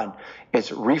 Number one, it's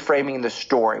reframing the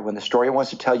story. When the story wants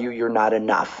to tell you you're not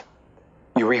enough,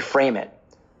 you reframe it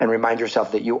and remind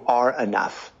yourself that you are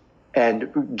enough,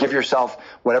 and give yourself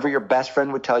whatever your best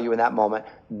friend would tell you in that moment.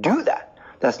 Do that.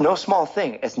 That's no small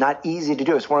thing. It's not easy to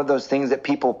do. It's one of those things that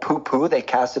people poo-poo. They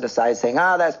cast it aside saying,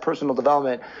 that's personal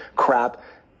development crap.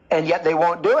 And yet they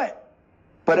won't do it.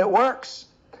 But it works.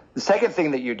 The second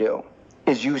thing that you do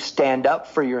is you stand up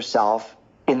for yourself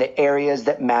in the areas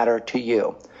that matter to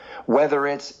you. Whether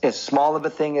it's as small of a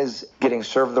thing as getting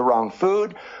served the wrong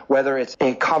food, whether it's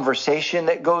a conversation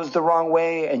that goes the wrong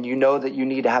way and you know that you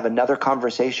need to have another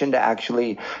conversation to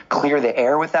actually clear the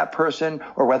air with that person,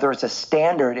 or whether it's a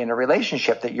standard in a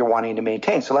relationship that you're wanting to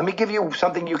maintain. So let me give you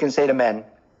something you can say to men.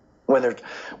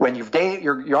 When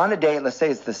you're on a date, let's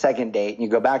say it's the second date, and you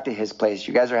go back to his place,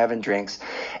 you guys are having drinks,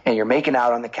 and you're making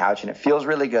out on the couch, and it feels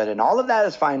really good, and all of that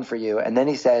is fine for you, and then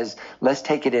he says, let's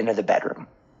take it into the bedroom.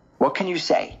 What can you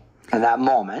say in that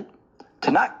moment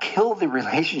to not kill the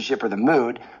relationship or the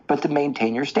mood, but to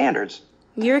maintain your standards?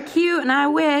 You're cute, and I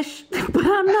wish, but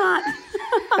I'm not.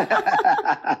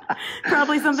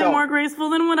 Probably something more graceful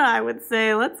than what I would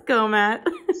say. Let's go, Matt.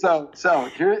 So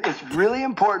here, it's really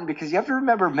important, because you have to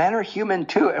remember men are human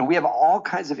too, and we have all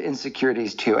kinds of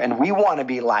insecurities too, and we want to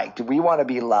be liked. We want to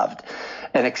be loved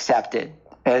and accepted,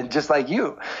 and just like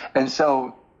you. And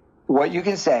so what you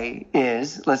can say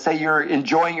is, let's say you're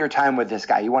enjoying your time with this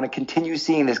guy. You want to continue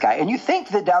seeing this guy, and you think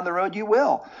that down the road you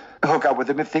will hook up with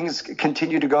him if things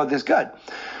continue to go this good.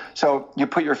 So you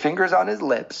put your fingers on his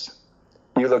lips,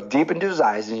 you look deep into his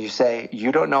eyes, and you say,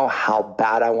 you don't know how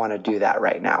bad I want to do that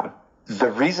right now. The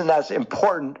reason that's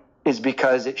important is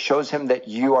because it shows him that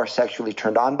you are sexually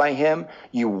turned on by him,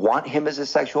 you want him as a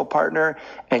sexual partner,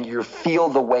 and you feel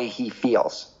the way he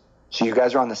feels. So you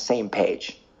guys are on the same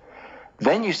page.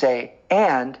 Then you say,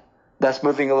 and that's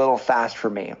moving a little fast for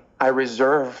me. I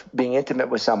reserve being intimate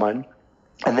with someone,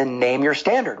 and then name your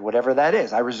standard, whatever that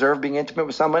is. I reserve being intimate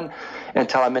with someone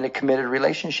until I'm in a committed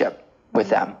relationship with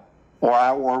them,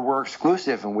 or we're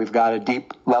exclusive and we've got a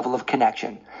deep level of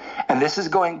connection. And this is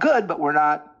going good, but we're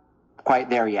not quite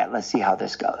there yet. Let's see how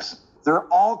this goes. There are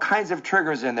all kinds of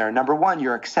triggers in there. Number one,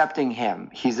 you're accepting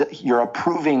him. You're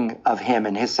approving of him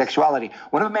and his sexuality.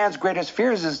 One of a man's greatest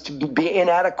fears is to be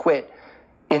inadequate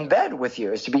in bed with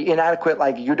you, is to be inadequate,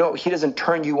 like he doesn't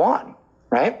turn you on,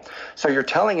 right? So you're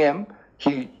telling him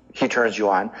he turns you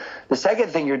on. The second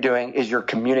thing you're doing is you're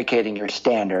communicating your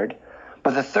standard.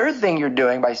 But the third thing you're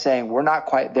doing by saying, we're not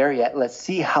quite there yet, let's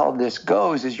see how this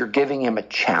goes, is you're giving him a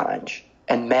challenge.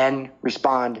 And men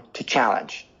respond to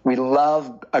challenge. We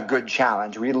love a good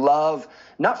challenge. We love,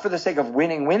 not for the sake of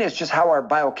winning, it's just how our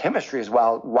biochemistry is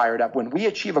well wired up. When we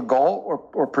achieve a goal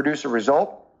or produce a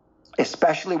result,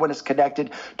 especially when it's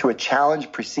connected to a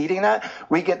challenge preceding that,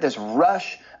 we get this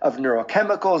rush of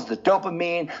neurochemicals, the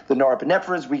dopamine, the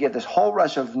norepinephrines. We get this whole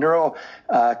rush of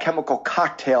neurochemical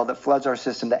cocktail that floods our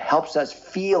system that helps us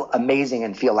feel amazing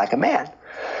and feel like a man.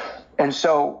 And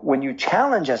so when you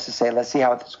challenge us to say, let's see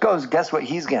how this goes, guess what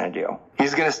he's going to do?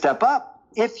 He's going to step up.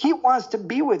 If he wants to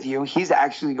be with you, he's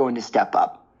actually going to step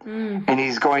up. And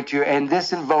he's going to, and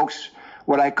this invokes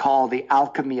what I call the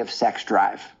alchemy of sex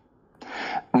drive.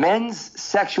 Men's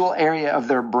sexual area of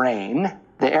their brain,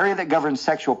 the area that governs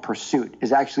sexual pursuit,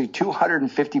 is actually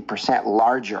 250%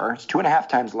 larger. It's 2.5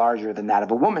 times larger than that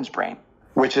of a woman's brain,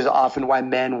 which is often why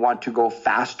men want to go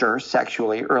faster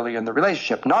sexually early in the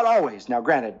relationship. Not always. Now,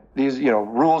 granted, these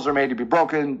rules are made to be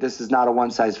broken. This is not a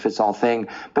one-size-fits-all thing.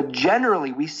 But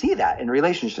generally, we see that in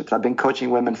relationships. I've been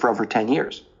coaching women for over 10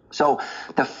 years. So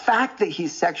the fact that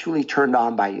he's sexually turned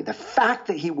on by you, the fact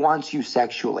that he wants you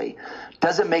sexually,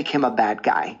 doesn't make him a bad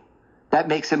guy. That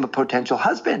makes him a potential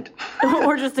husband.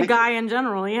 Or just a guy in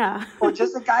general, yeah. Or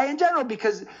just a guy in general,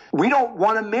 because we don't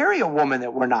want to marry a woman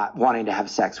that we're not wanting to have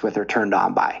sex with or turned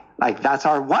on by. Like, that's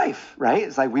our wife, right?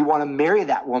 It's like we want to marry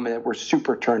that woman that we're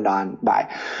super turned on by.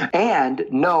 And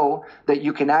know that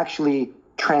you can actually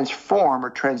transform or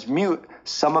transmute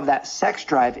some of that sex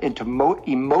drive into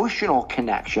emotional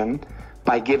connection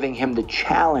by giving him the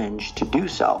challenge to do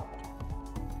so.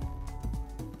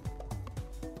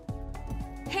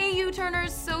 Hey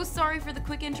U-Turners, so sorry for the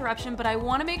quick interruption, but I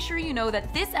want to make sure you know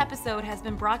that this episode has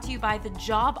been brought to you by the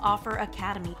Job Offer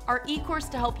Academy, our e-course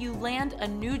to help you land a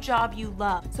new job you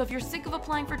love. So if you're sick of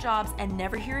applying for jobs and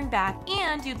never hearing back,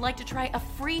 and you'd like to try a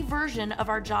free version of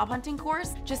our job hunting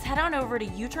course, just head on over to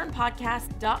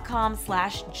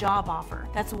youturnpodcast.com/job offer.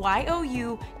 That's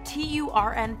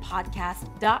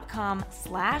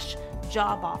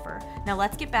youturnpodcast.com/job offer. Now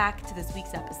let's get back to this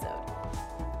week's episode.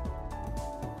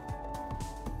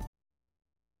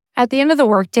 At the end of the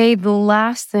workday, the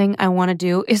last thing I want to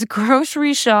do is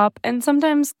grocery shop and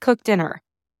sometimes cook dinner,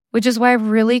 which is why I've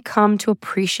really come to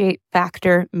appreciate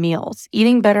Factor meals.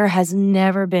 Eating better has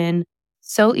never been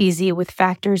so easy with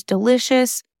Factor's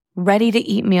delicious,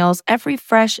 ready-to-eat meals. Every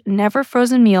fresh, never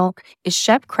frozen meal is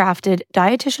chef-crafted,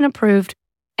 dietitian approved,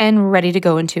 and ready to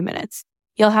go in 2 minutes.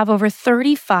 You'll have over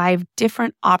 35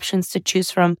 different options to choose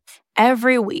from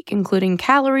every week, including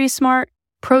Calorie Smart,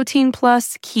 Protein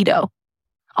Plus, Keto.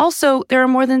 Also, there are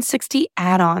more than 60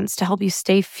 add-ons to help you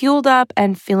stay fueled up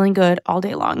and feeling good all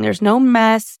day long. There's no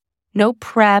mess, no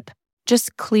prep,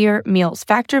 just clear meals.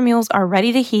 Factor meals are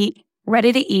ready to heat,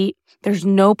 ready to eat. There's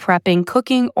no prepping,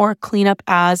 cooking, or cleanup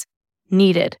as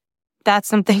needed. That's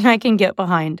something I can get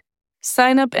behind.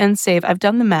 Sign up and save. I've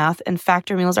done the math, and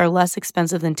Factor meals are less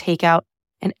expensive than takeout,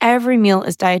 and every meal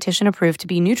is dietitian approved to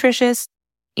be nutritious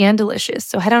and delicious.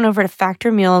 So head on over to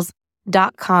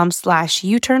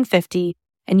factormeals.com/uturn50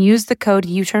 and use the code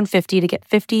uturn50 to get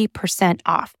 50%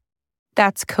 off.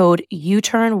 That's code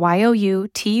uturn,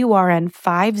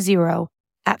 YOUTURN50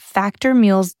 at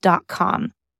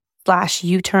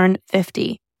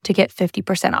factormeals.com/uturn50 to get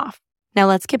 50% off. Now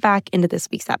let's get back into this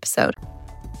week's episode.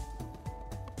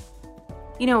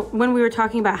 You know, when we were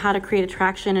talking about how to create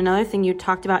attraction, another thing you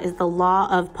talked about is the law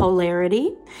of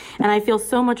polarity. And I feel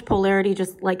so much polarity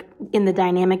just like in the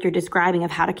dynamic you're describing of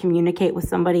how to communicate with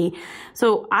somebody.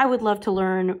 So I would love to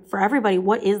learn for everybody,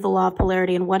 what is the law of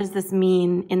polarity and what does this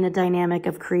mean in the dynamic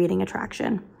of creating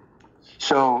attraction?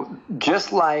 So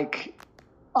just like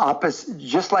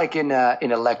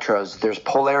in electrodes, there's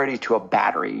polarity to a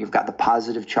battery. You've got the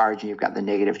positive charge and you've got the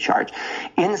negative charge.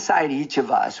 Inside each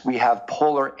of us, we have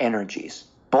polar energies.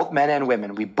 Both men and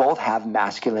women, we both have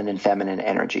masculine and feminine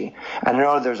energy. And I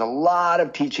know there's a lot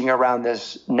of teaching around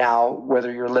this now,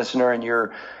 whether you're a listener and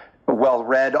you're well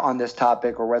read on this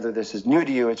topic or whether this is new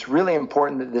to you. It's really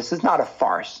important that this is not a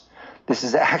farce. This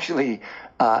is actually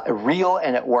real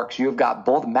and it works. You've got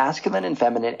both masculine and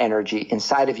feminine energy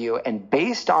inside of you. And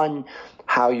based on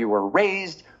how you were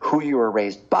raised, who you were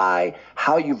raised by,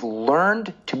 how you've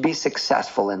learned to be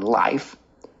successful in life,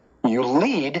 you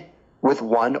lead with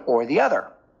one or the other.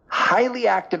 Highly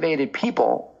activated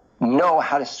people know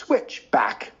how to switch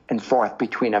back and forth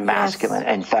between a masculine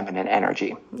and feminine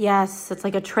energy. Yes, it's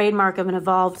like a trademark of an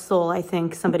evolved soul, I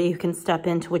think, somebody who can step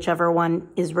into whichever one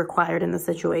is required in the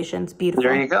situation. It's beautiful.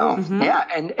 There you go. Mm-hmm. Yeah,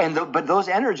 but those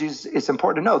energies, it's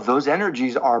important to know, those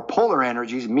energies are polar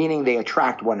energies, meaning they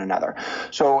attract one another.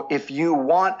 So if you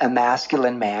want a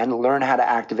masculine man, learn how to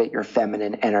activate your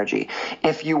feminine energy.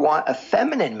 If you want a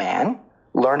feminine man,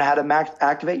 learn how to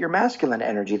activate your masculine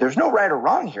energy. There's no right or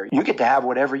wrong here. You get to have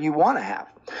whatever you want to have.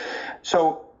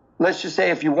 So let's just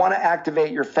say if you want to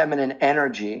activate your feminine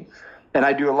energy, and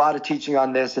I do a lot of teaching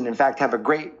on this, and in fact have a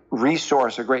great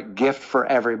resource, a great gift for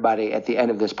everybody at the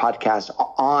end of this podcast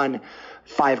on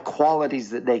 5 qualities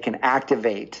that they can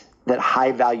activate that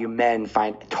high-value men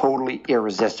find totally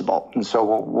irresistible. And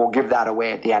so we'll give that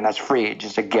away at the end. That's free,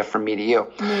 just a gift from me to you.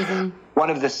 Amazing. One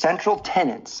of the central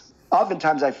tenets,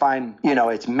 oftentimes I find,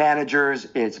 it's managers,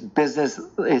 it's business,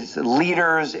 it's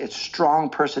leaders, it's strong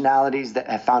personalities that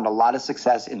have found a lot of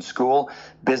success in school,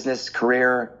 business,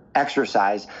 career,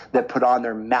 exercise, that put on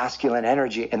their masculine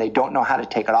energy and they don't know how to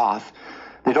take it off.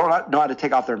 They don't know how to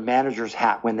take off their manager's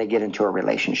hat when they get into a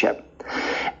relationship.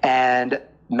 And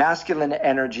masculine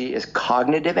energy is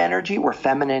cognitive energy, where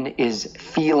feminine is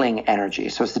feeling energy.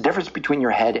 So it's the difference between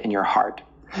your head and your heart.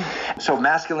 So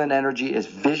masculine energy is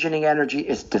visioning energy,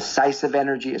 it's decisive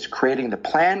energy, it's creating the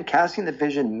plan, casting the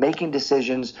vision, making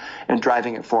decisions, and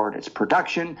driving it forward. It's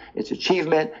production, it's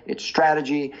achievement, it's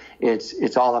strategy,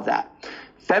 it's all of that.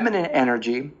 Feminine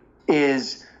energy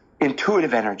is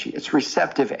intuitive energy, it's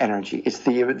receptive energy, it's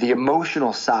the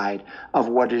emotional side of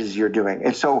what it is you're doing.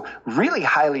 And so really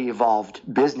highly evolved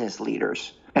business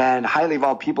leaders and highly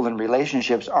evolved people in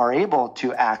relationships are able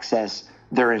to access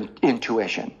their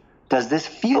intuition. Does this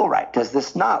feel right? Does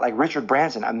this not? Like Richard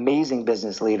Branson, amazing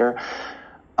business leader.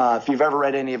 If you've ever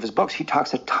read any of his books, he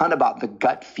talks a ton about the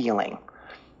gut feeling.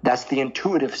 That's the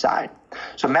intuitive side.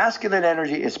 So masculine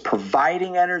energy is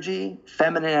providing energy.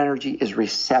 Feminine energy is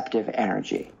receptive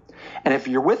energy. And if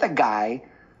you're with a guy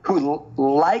who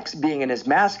likes being in his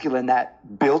masculine, that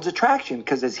builds attraction,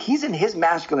 because as he's in his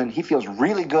masculine, he feels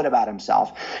really good about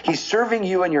himself. He's serving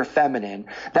you in your feminine.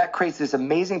 That creates this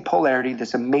amazing polarity,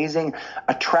 this amazing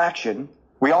attraction.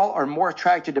 We all are more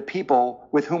attracted to people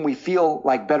with whom we feel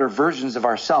like better versions of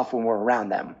ourselves when we're around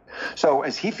them. So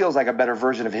as he feels like a better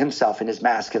version of himself in his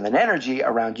masculine energy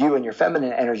around you and your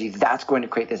feminine energy, that's going to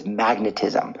create this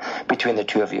magnetism between the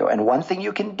two of you. And one thing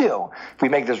you can do, if we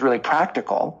make this really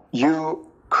practical, you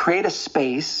create a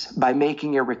space by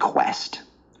making a request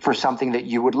for something that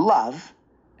you would love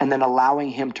and then allowing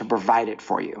him to provide it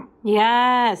for you.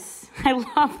 Yes, I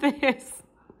love this.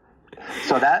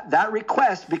 So that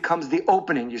request becomes the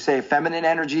opening. You say feminine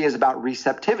energy is about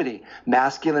receptivity.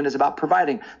 Masculine is about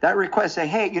providing. That request, say,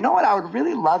 hey, you know what? I would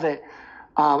really love it.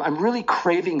 I'm really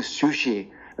craving sushi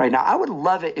right now. I would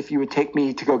love it if you would take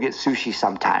me to go get sushi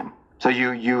sometime. So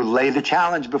you lay the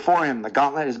challenge before him. The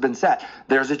gauntlet has been set.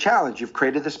 There's a challenge. You've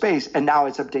created the space, and now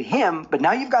it's up to him. But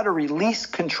now you've got to release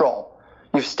control.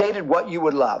 You've stated what you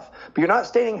would love, but you're not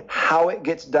stating how it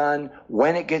gets done,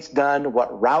 when it gets done,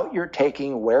 what route you're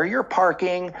taking, where you're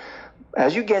parking.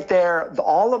 As you get there,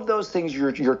 all of those things,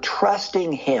 you're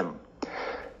trusting him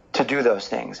to do those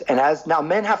things. And as now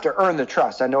men have to earn the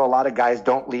trust. I know a lot of guys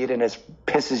don't lead and it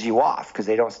pisses you off because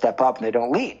they don't step up and they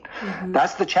don't lead. Mm-hmm.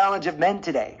 That's the challenge of men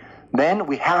today. Men,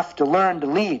 we have to learn to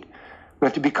lead. We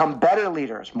have to become better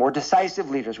leaders, more decisive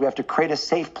leaders. We have to create a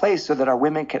safe place so that our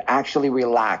women can actually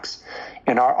relax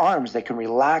in our arms. They can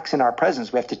relax in our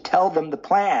presence. We have to tell them the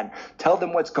plan, tell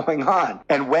them what's going on.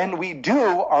 And when we do,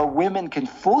 our women can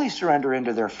fully surrender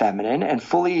into their feminine and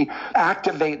fully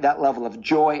activate that level of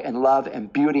joy and love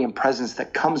and beauty and presence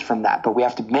that comes from that. But we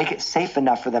have to make it safe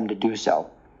enough for them to do so.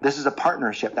 This is a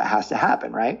partnership that has to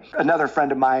happen, right? Another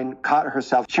friend of mine caught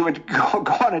herself. She would go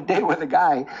on a date with a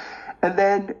guy, and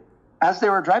then as they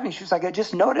were driving, she was like, I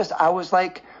just noticed I was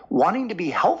like wanting to be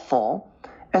helpful.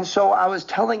 And so I was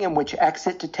telling him which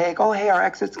exit to take. Oh, hey, our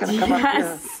exit's going to come up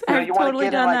here. You want to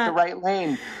get in like the right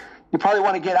lane. You probably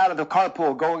want to get out of the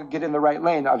carpool, go and get in the right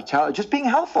lane. I was telling, just being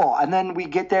helpful. And then we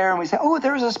get there and we say, oh,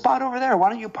 there's a spot over there. Why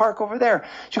don't you park over there?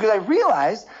 Because I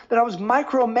realized that I was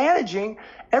micromanaging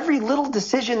every little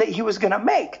decision that he was going to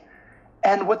make.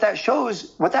 And what that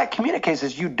shows, what that communicates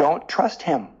is you don't trust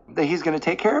him, that he's going to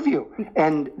take care of you.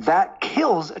 And that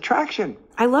kills attraction.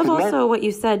 I love also what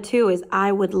you said too is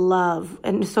I would love.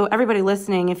 And so everybody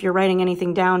listening, if you're writing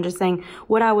anything down, just saying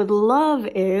what I would love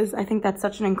is, I think that's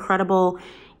such an incredible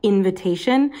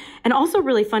invitation. And also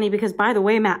really funny because, by the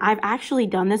way, Matt, I've actually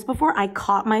done this before. I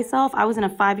caught myself. I was in a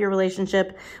 5-year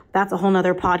relationship. That's a whole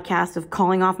nother podcast of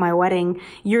calling off my wedding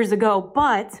years ago.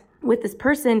 But with this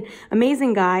person,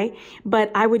 amazing guy, but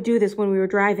I would do this when we were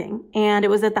driving. And it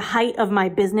was at the height of my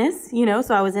business,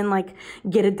 so I was in like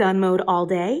get it done mode all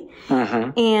day.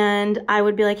 Mm-hmm. And I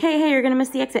would be like, hey, you're going to miss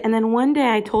the exit. And then one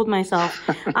day I told myself,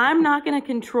 I'm not going to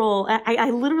control.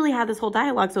 I literally had this whole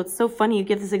dialogue. So it's so funny you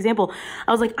give this example.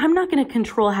 I was like, I'm not going to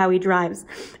control how he drives.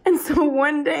 And so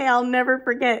one day I'll never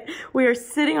forget, we are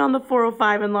sitting on the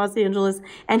 405 in Los Angeles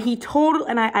and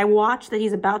I watch that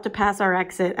he's about to pass our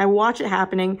exit. I watch it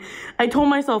happening. I told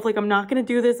myself, like, I'm not going to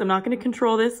do this. I'm not going to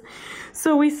control this.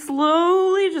 So we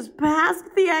slowly just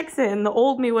passed the exit. And the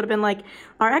old me would have been like,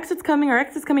 our exit's coming.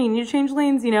 You need to change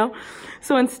lanes,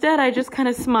 So instead, I just kind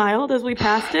of smiled as we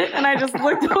passed it. And I just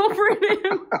looked over at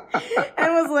him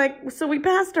and was like, so we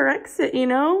passed our exit,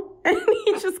 And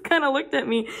he just kind of looked at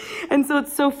me. And so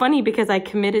it's so funny because I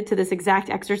committed to this exact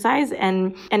exercise.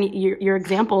 And your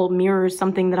example mirrors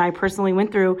something that I personally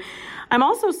went through. I'm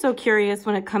also so curious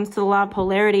when it comes to the law of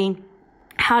polarity,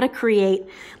 how to create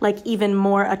like even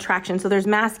more attraction. So there's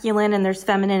masculine and there's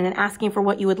feminine and asking for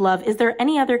what you would love. Is there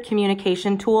any other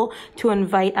communication tool to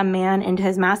invite a man into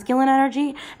his masculine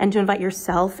energy and to invite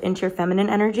yourself into your feminine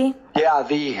energy? Yeah,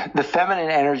 the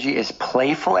feminine energy is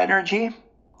playful energy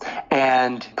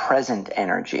and present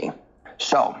energy.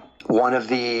 So one of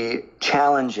the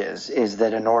challenges is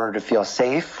that in order to feel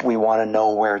safe, we want to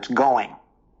know where it's going.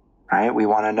 Right? We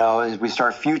want to know as we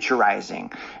start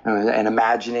futurizing and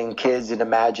imagining kids and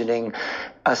imagining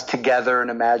us together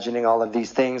and imagining all of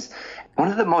these things. One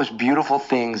of the most beautiful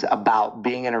things about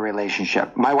being in a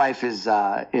relationship, my wife is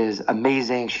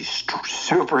amazing. She's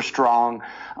super strong,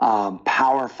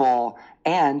 powerful,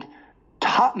 and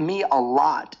taught me a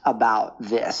lot about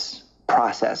this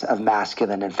process of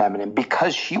masculine and feminine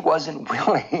because she wasn't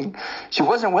willing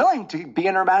to be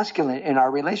in her masculine in our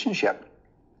relationship.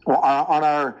 Well, on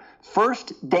our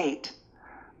first date,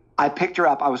 I picked her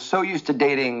up. I was so used to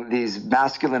dating these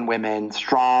masculine women,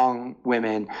 strong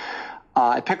women.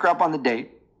 I pick her up on the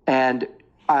date, and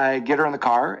I get her in the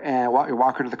car, and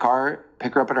walk her to the car,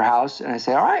 pick her up at her house, and I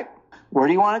say, all right, where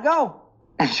do you want to go?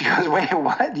 And she goes, wait,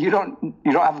 what? You don't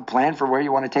have a plan for where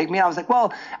you want to take me? I was like,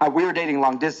 well, we were dating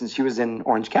long distance. She was in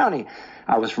Orange County.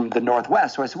 I was from the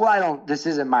Northwest. So I said, well, this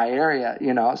isn't my area,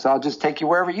 so I'll just take you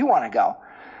wherever you want to go.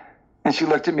 And she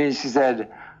looked at me and she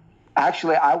said,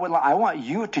 actually, I want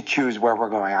you to choose where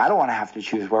we're going. I don't want to have to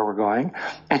choose where we're going.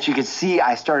 And she could see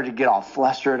I started to get all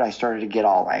flustered. I started to get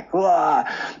all like, ugh.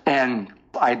 And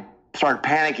I started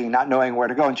panicking, not knowing where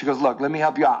to go. And she goes, look, let me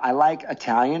help you out. I like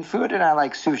Italian food and I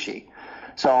like sushi.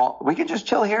 So we can just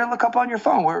chill here and look up on your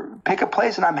phone. Pick a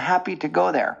place and I'm happy to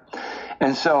go there.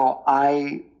 And so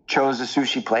I chose a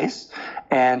sushi place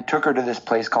and took her to this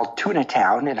place called Tuna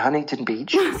Town in Huntington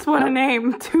Beach. That's what a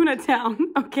name, Tuna Town.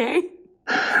 Okay.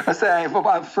 I say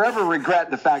I'll forever regret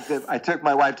the fact that I took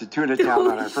my wife to Tuna Town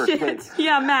on our first date.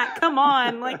 Yeah, Matt, come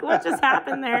on. Like, what just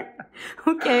happened there?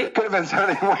 Okay. Could have been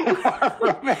something way more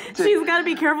romantic. She's got to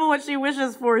be careful what she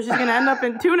wishes for. She's going to end up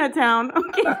in Tuna Town.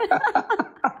 Okay.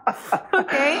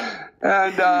 Okay.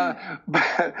 And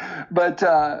but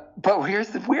here's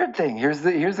the weird thing. Here's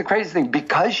the crazy thing.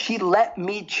 Because she let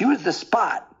me choose the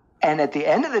spot. And at the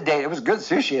end of the day, it was good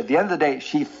sushi. At the end of the day,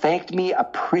 she thanked me,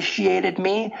 appreciated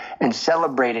me, and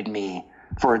celebrated me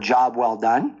for a job well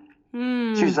done.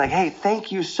 She was like, hey,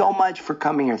 thank you so much for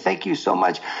coming here. Thank you so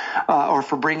much or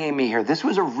for bringing me here. This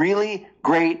was a really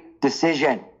great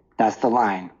decision. That's the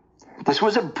line. This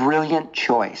was a brilliant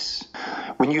choice.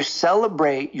 When you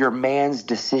celebrate your man's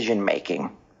decision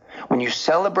making, when you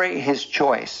celebrate his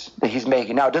choice that he's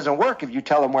making. Now, it doesn't work if you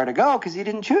tell him where to go because he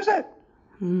didn't choose it.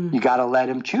 You got to let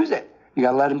him choose it. You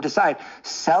got to let him decide.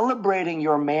 Celebrating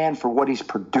your man for what he's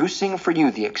producing for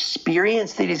you, the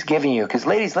experience that he's giving you. Because,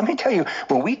 ladies, let me tell you,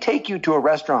 when we take you to a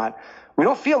restaurant, we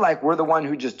don't feel like we're the one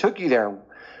who just took you there.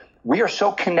 We are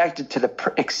so connected to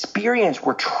the experience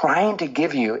we're trying to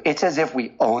give you. It's as if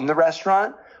we own the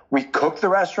restaurant, we cooked the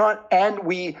restaurant, and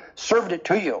we served it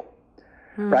to you.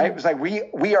 Right? It's like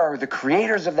we are the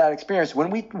creators of that experience. When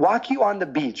we walk you on the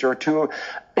beach or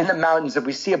in the mountains and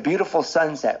we see a beautiful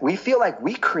sunset, we feel like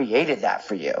we created that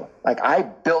for you. Like I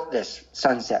built this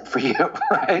sunset for you,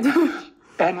 right?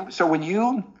 And so when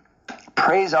you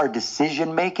praise our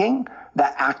decision making,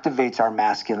 that activates our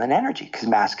masculine energy because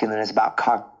masculine is about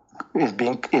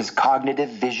cognitive,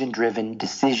 vision-driven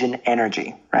decision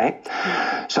energy, right?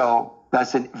 So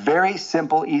that's a very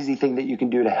simple, easy thing that you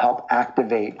can do to help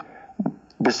activate.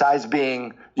 Besides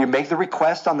being, you make the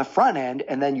request on the front end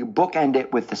and then you bookend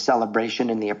it with the celebration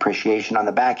and the appreciation on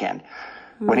the back end.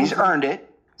 When he's earned it,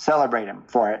 celebrate him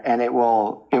for it. And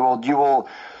it'll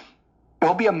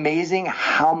be amazing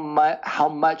how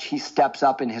much he steps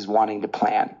up in his wanting to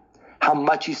plan, how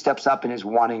much he steps up in his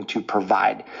wanting to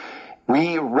provide.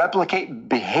 We replicate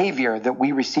behavior that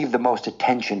we receive the most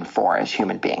attention for as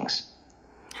human beings.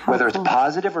 Whether it's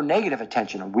positive or negative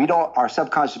attention, our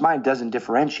subconscious mind doesn't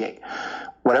differentiate.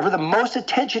 Whatever the most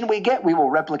attention we get, we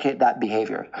will replicate that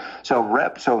behavior.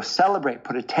 So celebrate,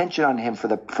 put attention on him for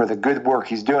the good work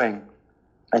he's doing,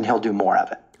 and he'll do more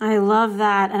of it. I love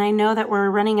that. And I know that we're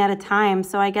running out of time.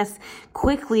 So I guess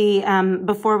quickly,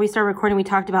 before we start recording, we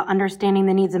talked about understanding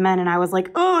the needs of men. And I was like,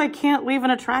 oh, I can't leave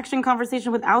an attraction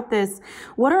conversation without this.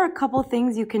 What are a couple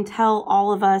things you can tell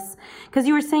all of us? Because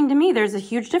you were saying to me, there's a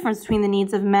huge difference between the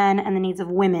needs of men and the needs of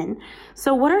women.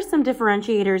 So what are some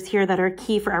differentiators here that are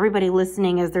key for everybody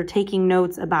listening as they're taking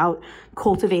notes about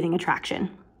cultivating attraction?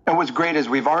 And what's great is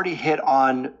we've already hit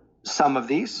on some of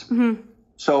these. Mm-hmm.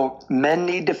 So men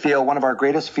need to feel one of our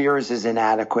greatest fears is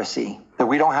inadequacy, that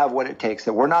we don't have what it takes,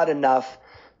 that we're not enough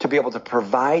to be able to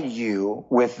provide you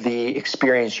with the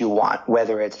experience you want,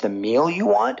 whether it's the meal you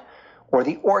want or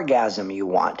the orgasm you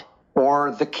want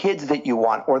or the kids that you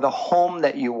want or the home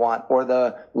that you want or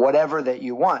the whatever that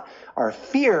you want. Our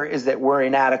fear is that we're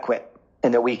inadequate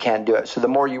and that we can't do it. So the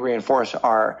more you reinforce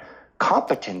our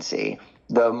competency,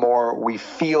 the more we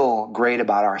feel great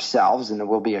about ourselves and that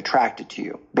we'll be attracted to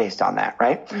you based on that,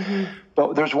 right? Mm-hmm.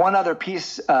 But there's one other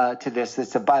piece to this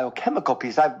that's a biochemical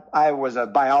piece. I was a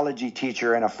biology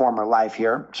teacher in a former life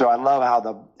here, so I love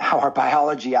how our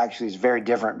biology actually is very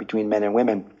different between men and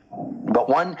women. But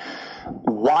one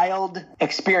wild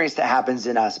experience that happens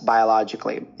in us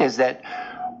biologically is that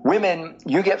women,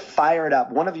 you get fired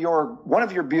up. One of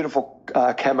your beautiful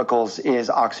chemicals is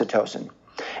oxytocin.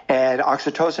 And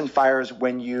oxytocin fires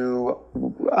when you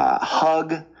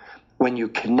hug, when you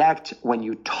connect, when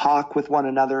you talk with one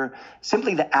another.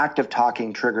 Simply the act of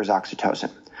talking triggers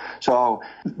oxytocin. So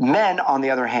men, on the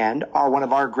other hand, are one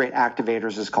of our great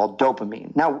activators is called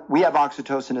dopamine. Now, we have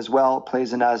oxytocin as well,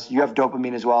 plays in us. You have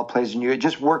dopamine as well, plays in you. It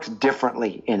just works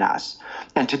differently in us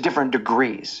and to different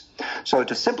degrees. So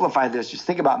to simplify this, just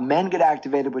think about men get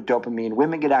activated with dopamine,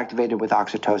 women get activated with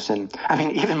oxytocin. I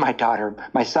mean, even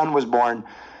my son was born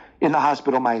in the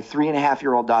hospital. My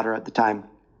 3.5-year-old daughter at the time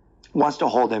wants to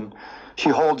hold him. She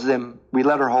holds him. We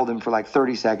let her hold him for like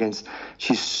 30 seconds.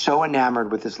 She's so enamored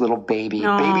with this little baby.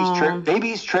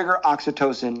 Babies trigger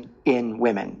oxytocin in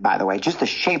women, by the way. Just the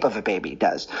shape of a baby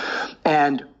does.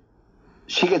 And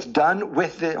she gets done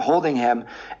with holding him,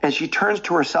 and she turns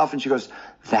to herself and she goes,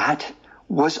 that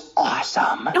was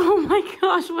awesome. Oh my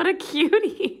gosh, what a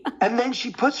cutie. And then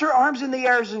she puts her arms in the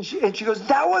air and she goes,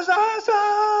 that was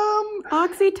awesome.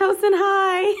 Oxytocin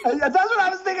high. And that's what I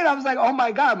was thinking. I was like, oh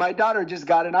my God, my daughter just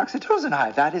got an oxytocin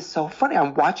high. That is so funny.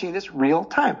 I'm watching this real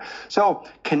time. So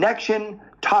connection,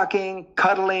 talking,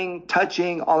 cuddling,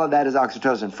 touching, all of that is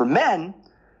oxytocin. For men,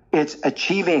 it's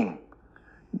achieving.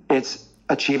 It's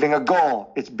achieving a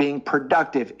goal. It's being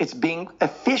productive. It's being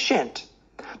efficient.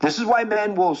 This is why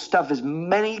men will stuff as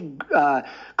many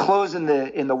clothes in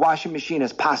the washing machine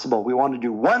as possible. We want to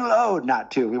do one load,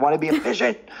 not two. We want to be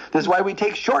efficient. This is why we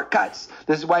take shortcuts.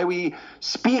 This is why we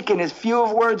speak in as few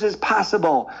of words as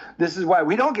possible. This is why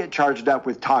we don't get charged up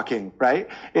with talking, right?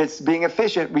 It's being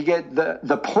efficient. We get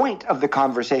the point of the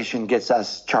conversation gets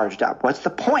us charged up. What's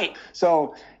the point?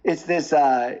 So it's this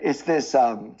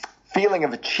feeling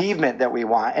of achievement that we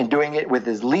want and doing it with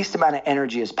as least amount of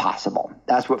energy as possible.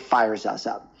 That's what fires us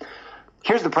up.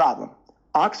 Here's the problem.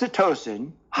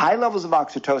 Oxytocin, high levels of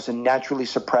oxytocin naturally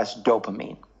suppress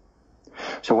dopamine.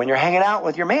 So when you're hanging out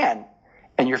with your man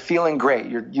and you're feeling great,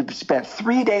 you've spent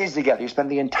 3 days together, you spent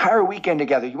the entire weekend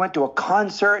together, you went to a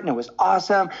concert and it was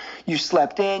awesome, you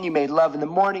slept in, you made love in the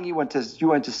morning, you went to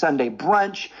Sunday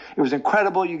brunch, it was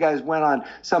incredible, you guys went on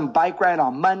some bike ride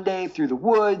on Monday through the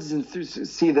woods and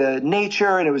see the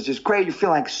nature, and it was just great, you're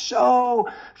feeling like so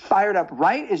fired up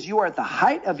right as you are at the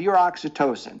height of your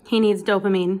oxytocin. He needs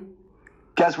dopamine.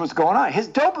 Guess what's going on? His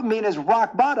dopamine is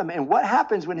rock bottom, and what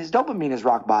happens when his dopamine is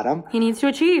rock bottom? He needs to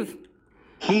achieve.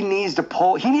 He needs to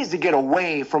get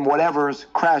away from whatever's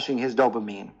crashing his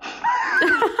dopamine.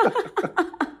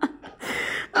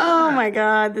 Oh my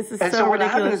God, this is so ridiculous. And so what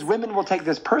happens is women will take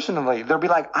this personally. They'll be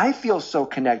like, I feel so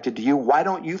connected to you. Why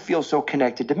don't you feel so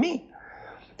connected to me?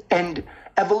 And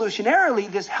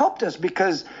evolutionarily, this helped us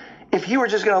because if he were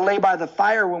just going to lay by the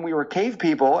fire when we were cave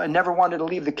people and never wanted to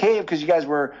leave the cave because you guys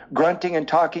were grunting and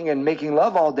talking and making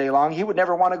love all day long, he would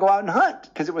never want to go out and hunt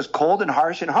because it was cold and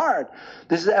harsh and hard.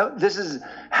 This is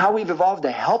how we've evolved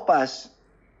to help us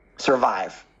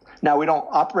survive. Now, we don't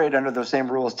operate under those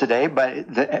same rules today, but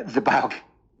the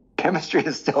biochemistry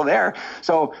is still there.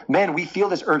 So, man, we feel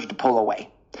this urge to pull away.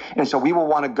 And so we will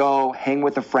want to go hang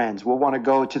with the friends. We'll want to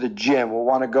go to the gym. We'll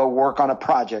want to go work on a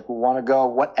project. We'll want to go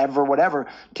whatever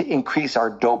to increase our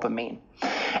dopamine.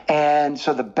 And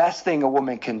so the best thing a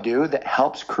woman can do that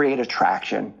helps create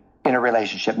attraction in a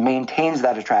relationship, maintains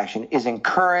that attraction, is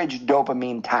encourage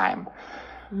dopamine time.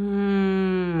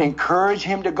 Encourage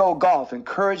him to go golf.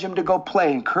 Encourage him to go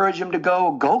play. Encourage him to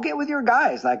go get with your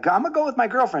guys. Like, I'm going to go with my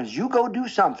girlfriends. You go do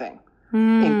something.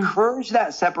 Encourage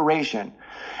that separation.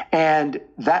 And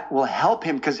that will help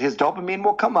him because his dopamine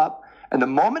will come up. And the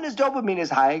moment his dopamine is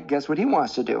high, guess what he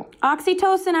wants to do?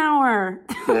 Oxytocin hour.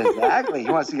 Exactly.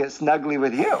 He wants to get snuggly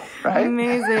with you, right?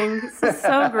 Amazing. This is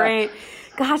so great.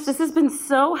 Gosh, this has been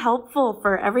so helpful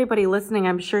for everybody listening.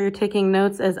 I'm sure you're taking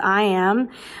notes as I am.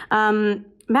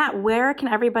 Matt, where can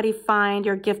everybody find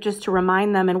your gift, just to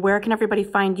remind them, and where can everybody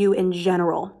find you in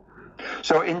general?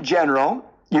 So in general,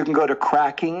 you can go to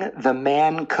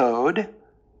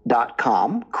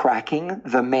crackingthemancode.com.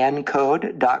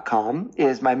 Crackingthemancode.com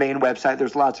is my main website.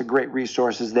 There's lots of great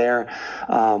resources there,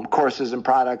 courses and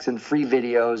products and free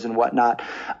videos and whatnot.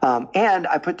 And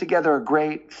I put together a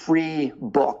great free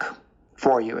book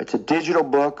for you. It's a digital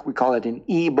book. We call it an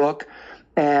ebook.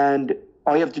 And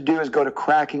all you have to do is go to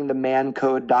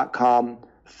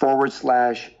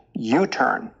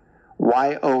crackingthemancode.com/U-turn.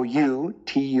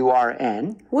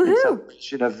 YOUTURN. Woohoo! In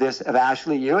celebration of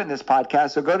Ashley You in this podcast.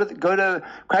 So go to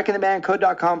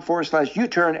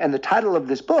crackingthemancode.com/U-turn, and the title of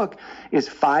this book is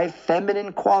 5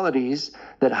 Feminine Qualities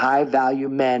That High Value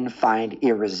Men Find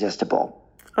Irresistible.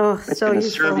 Oh, it's so going to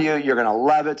useful. serve you. You're going to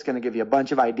love it. It's going to give you a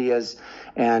bunch of ideas,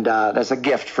 and that's a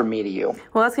gift from me to you.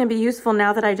 Well, that's going to be useful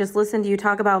now that I just listened to you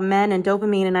talk about men and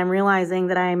dopamine, and I'm realizing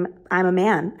that I'm a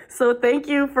man. So thank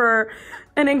you for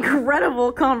an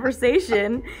incredible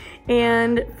conversation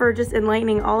and for just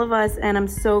enlightening all of us, and I'm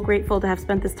so grateful to have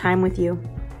spent this time with you.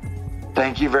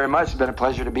 Thank you very much. It's been a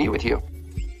pleasure to be with you.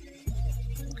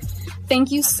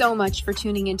 Thank you so much for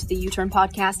tuning into the U-Turn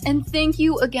podcast. And thank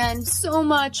you again so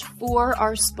much for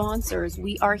our sponsors.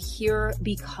 We are here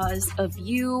because of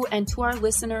you. And to our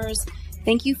listeners,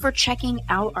 thank you for checking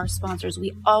out our sponsors.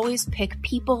 We always pick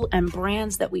people and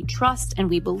brands that we trust and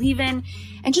we believe in.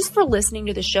 And just for listening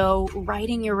to the show,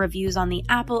 writing your reviews on the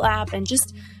Apple app, and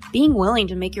just being willing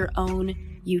to make your own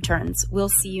U-turns. We'll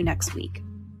see you next week.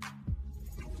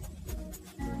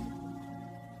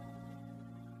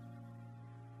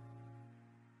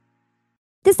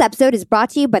 This episode is brought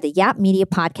to you by the Yap Media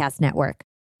Podcast Network.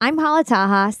 I'm Hala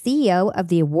Taha, CEO of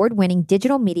the award-winning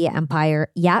digital media empire,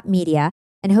 Yap Media,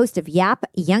 and host of Yap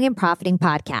Young and Profiting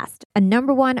Podcast, a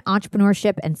 #1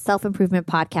 entrepreneurship and self-improvement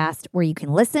podcast where you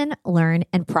can listen, learn,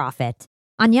 and profit.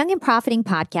 On Young and Profiting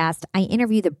Podcast, I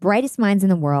interview the brightest minds in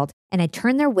the world, and I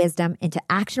turn their wisdom into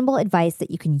actionable advice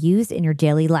that you can use in your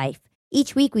daily life.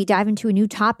 Each week, we dive into a new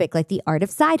topic like the art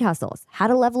of side hustles, how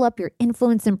to level up your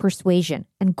influence and persuasion,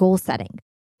 and goal setting.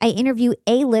 I interview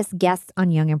A-list guests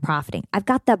on Young and Profiting. I've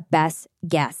got the best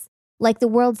guests, like the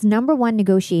world's #1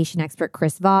 negotiation expert,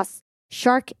 Chris Voss,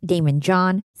 Shark Damon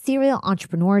John, serial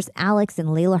entrepreneurs Alex and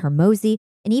Layla Hermosi,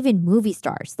 and even movie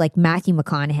stars like Matthew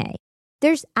McConaughey.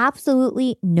 There's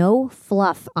absolutely no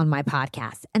fluff on my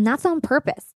podcast, and that's on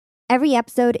purpose. Every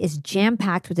episode is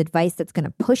jam-packed with advice that's going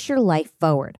to push your life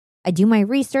forward. I do my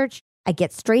research, I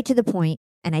get straight to the point,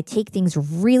 and I take things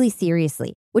really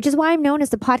seriously, which is why I'm known as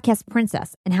the podcast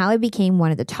princess and how I became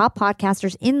one of the top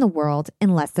podcasters in the world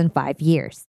in less than 5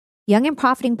 years. Young and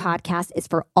Profiting Podcast is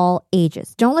for all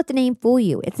ages. Don't let the name fool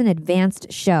you. It's an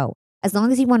advanced show. As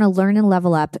long as you want to learn and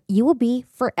level up, you will be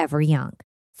forever young.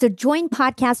 So join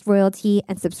Podcast Royalty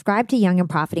and subscribe to Young and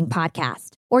Profiting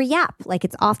Podcast, or YAP, like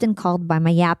it's often called by my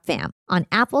YAP fam, on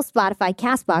Apple, Spotify,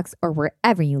 CastBox, or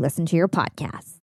wherever you listen to your podcasts.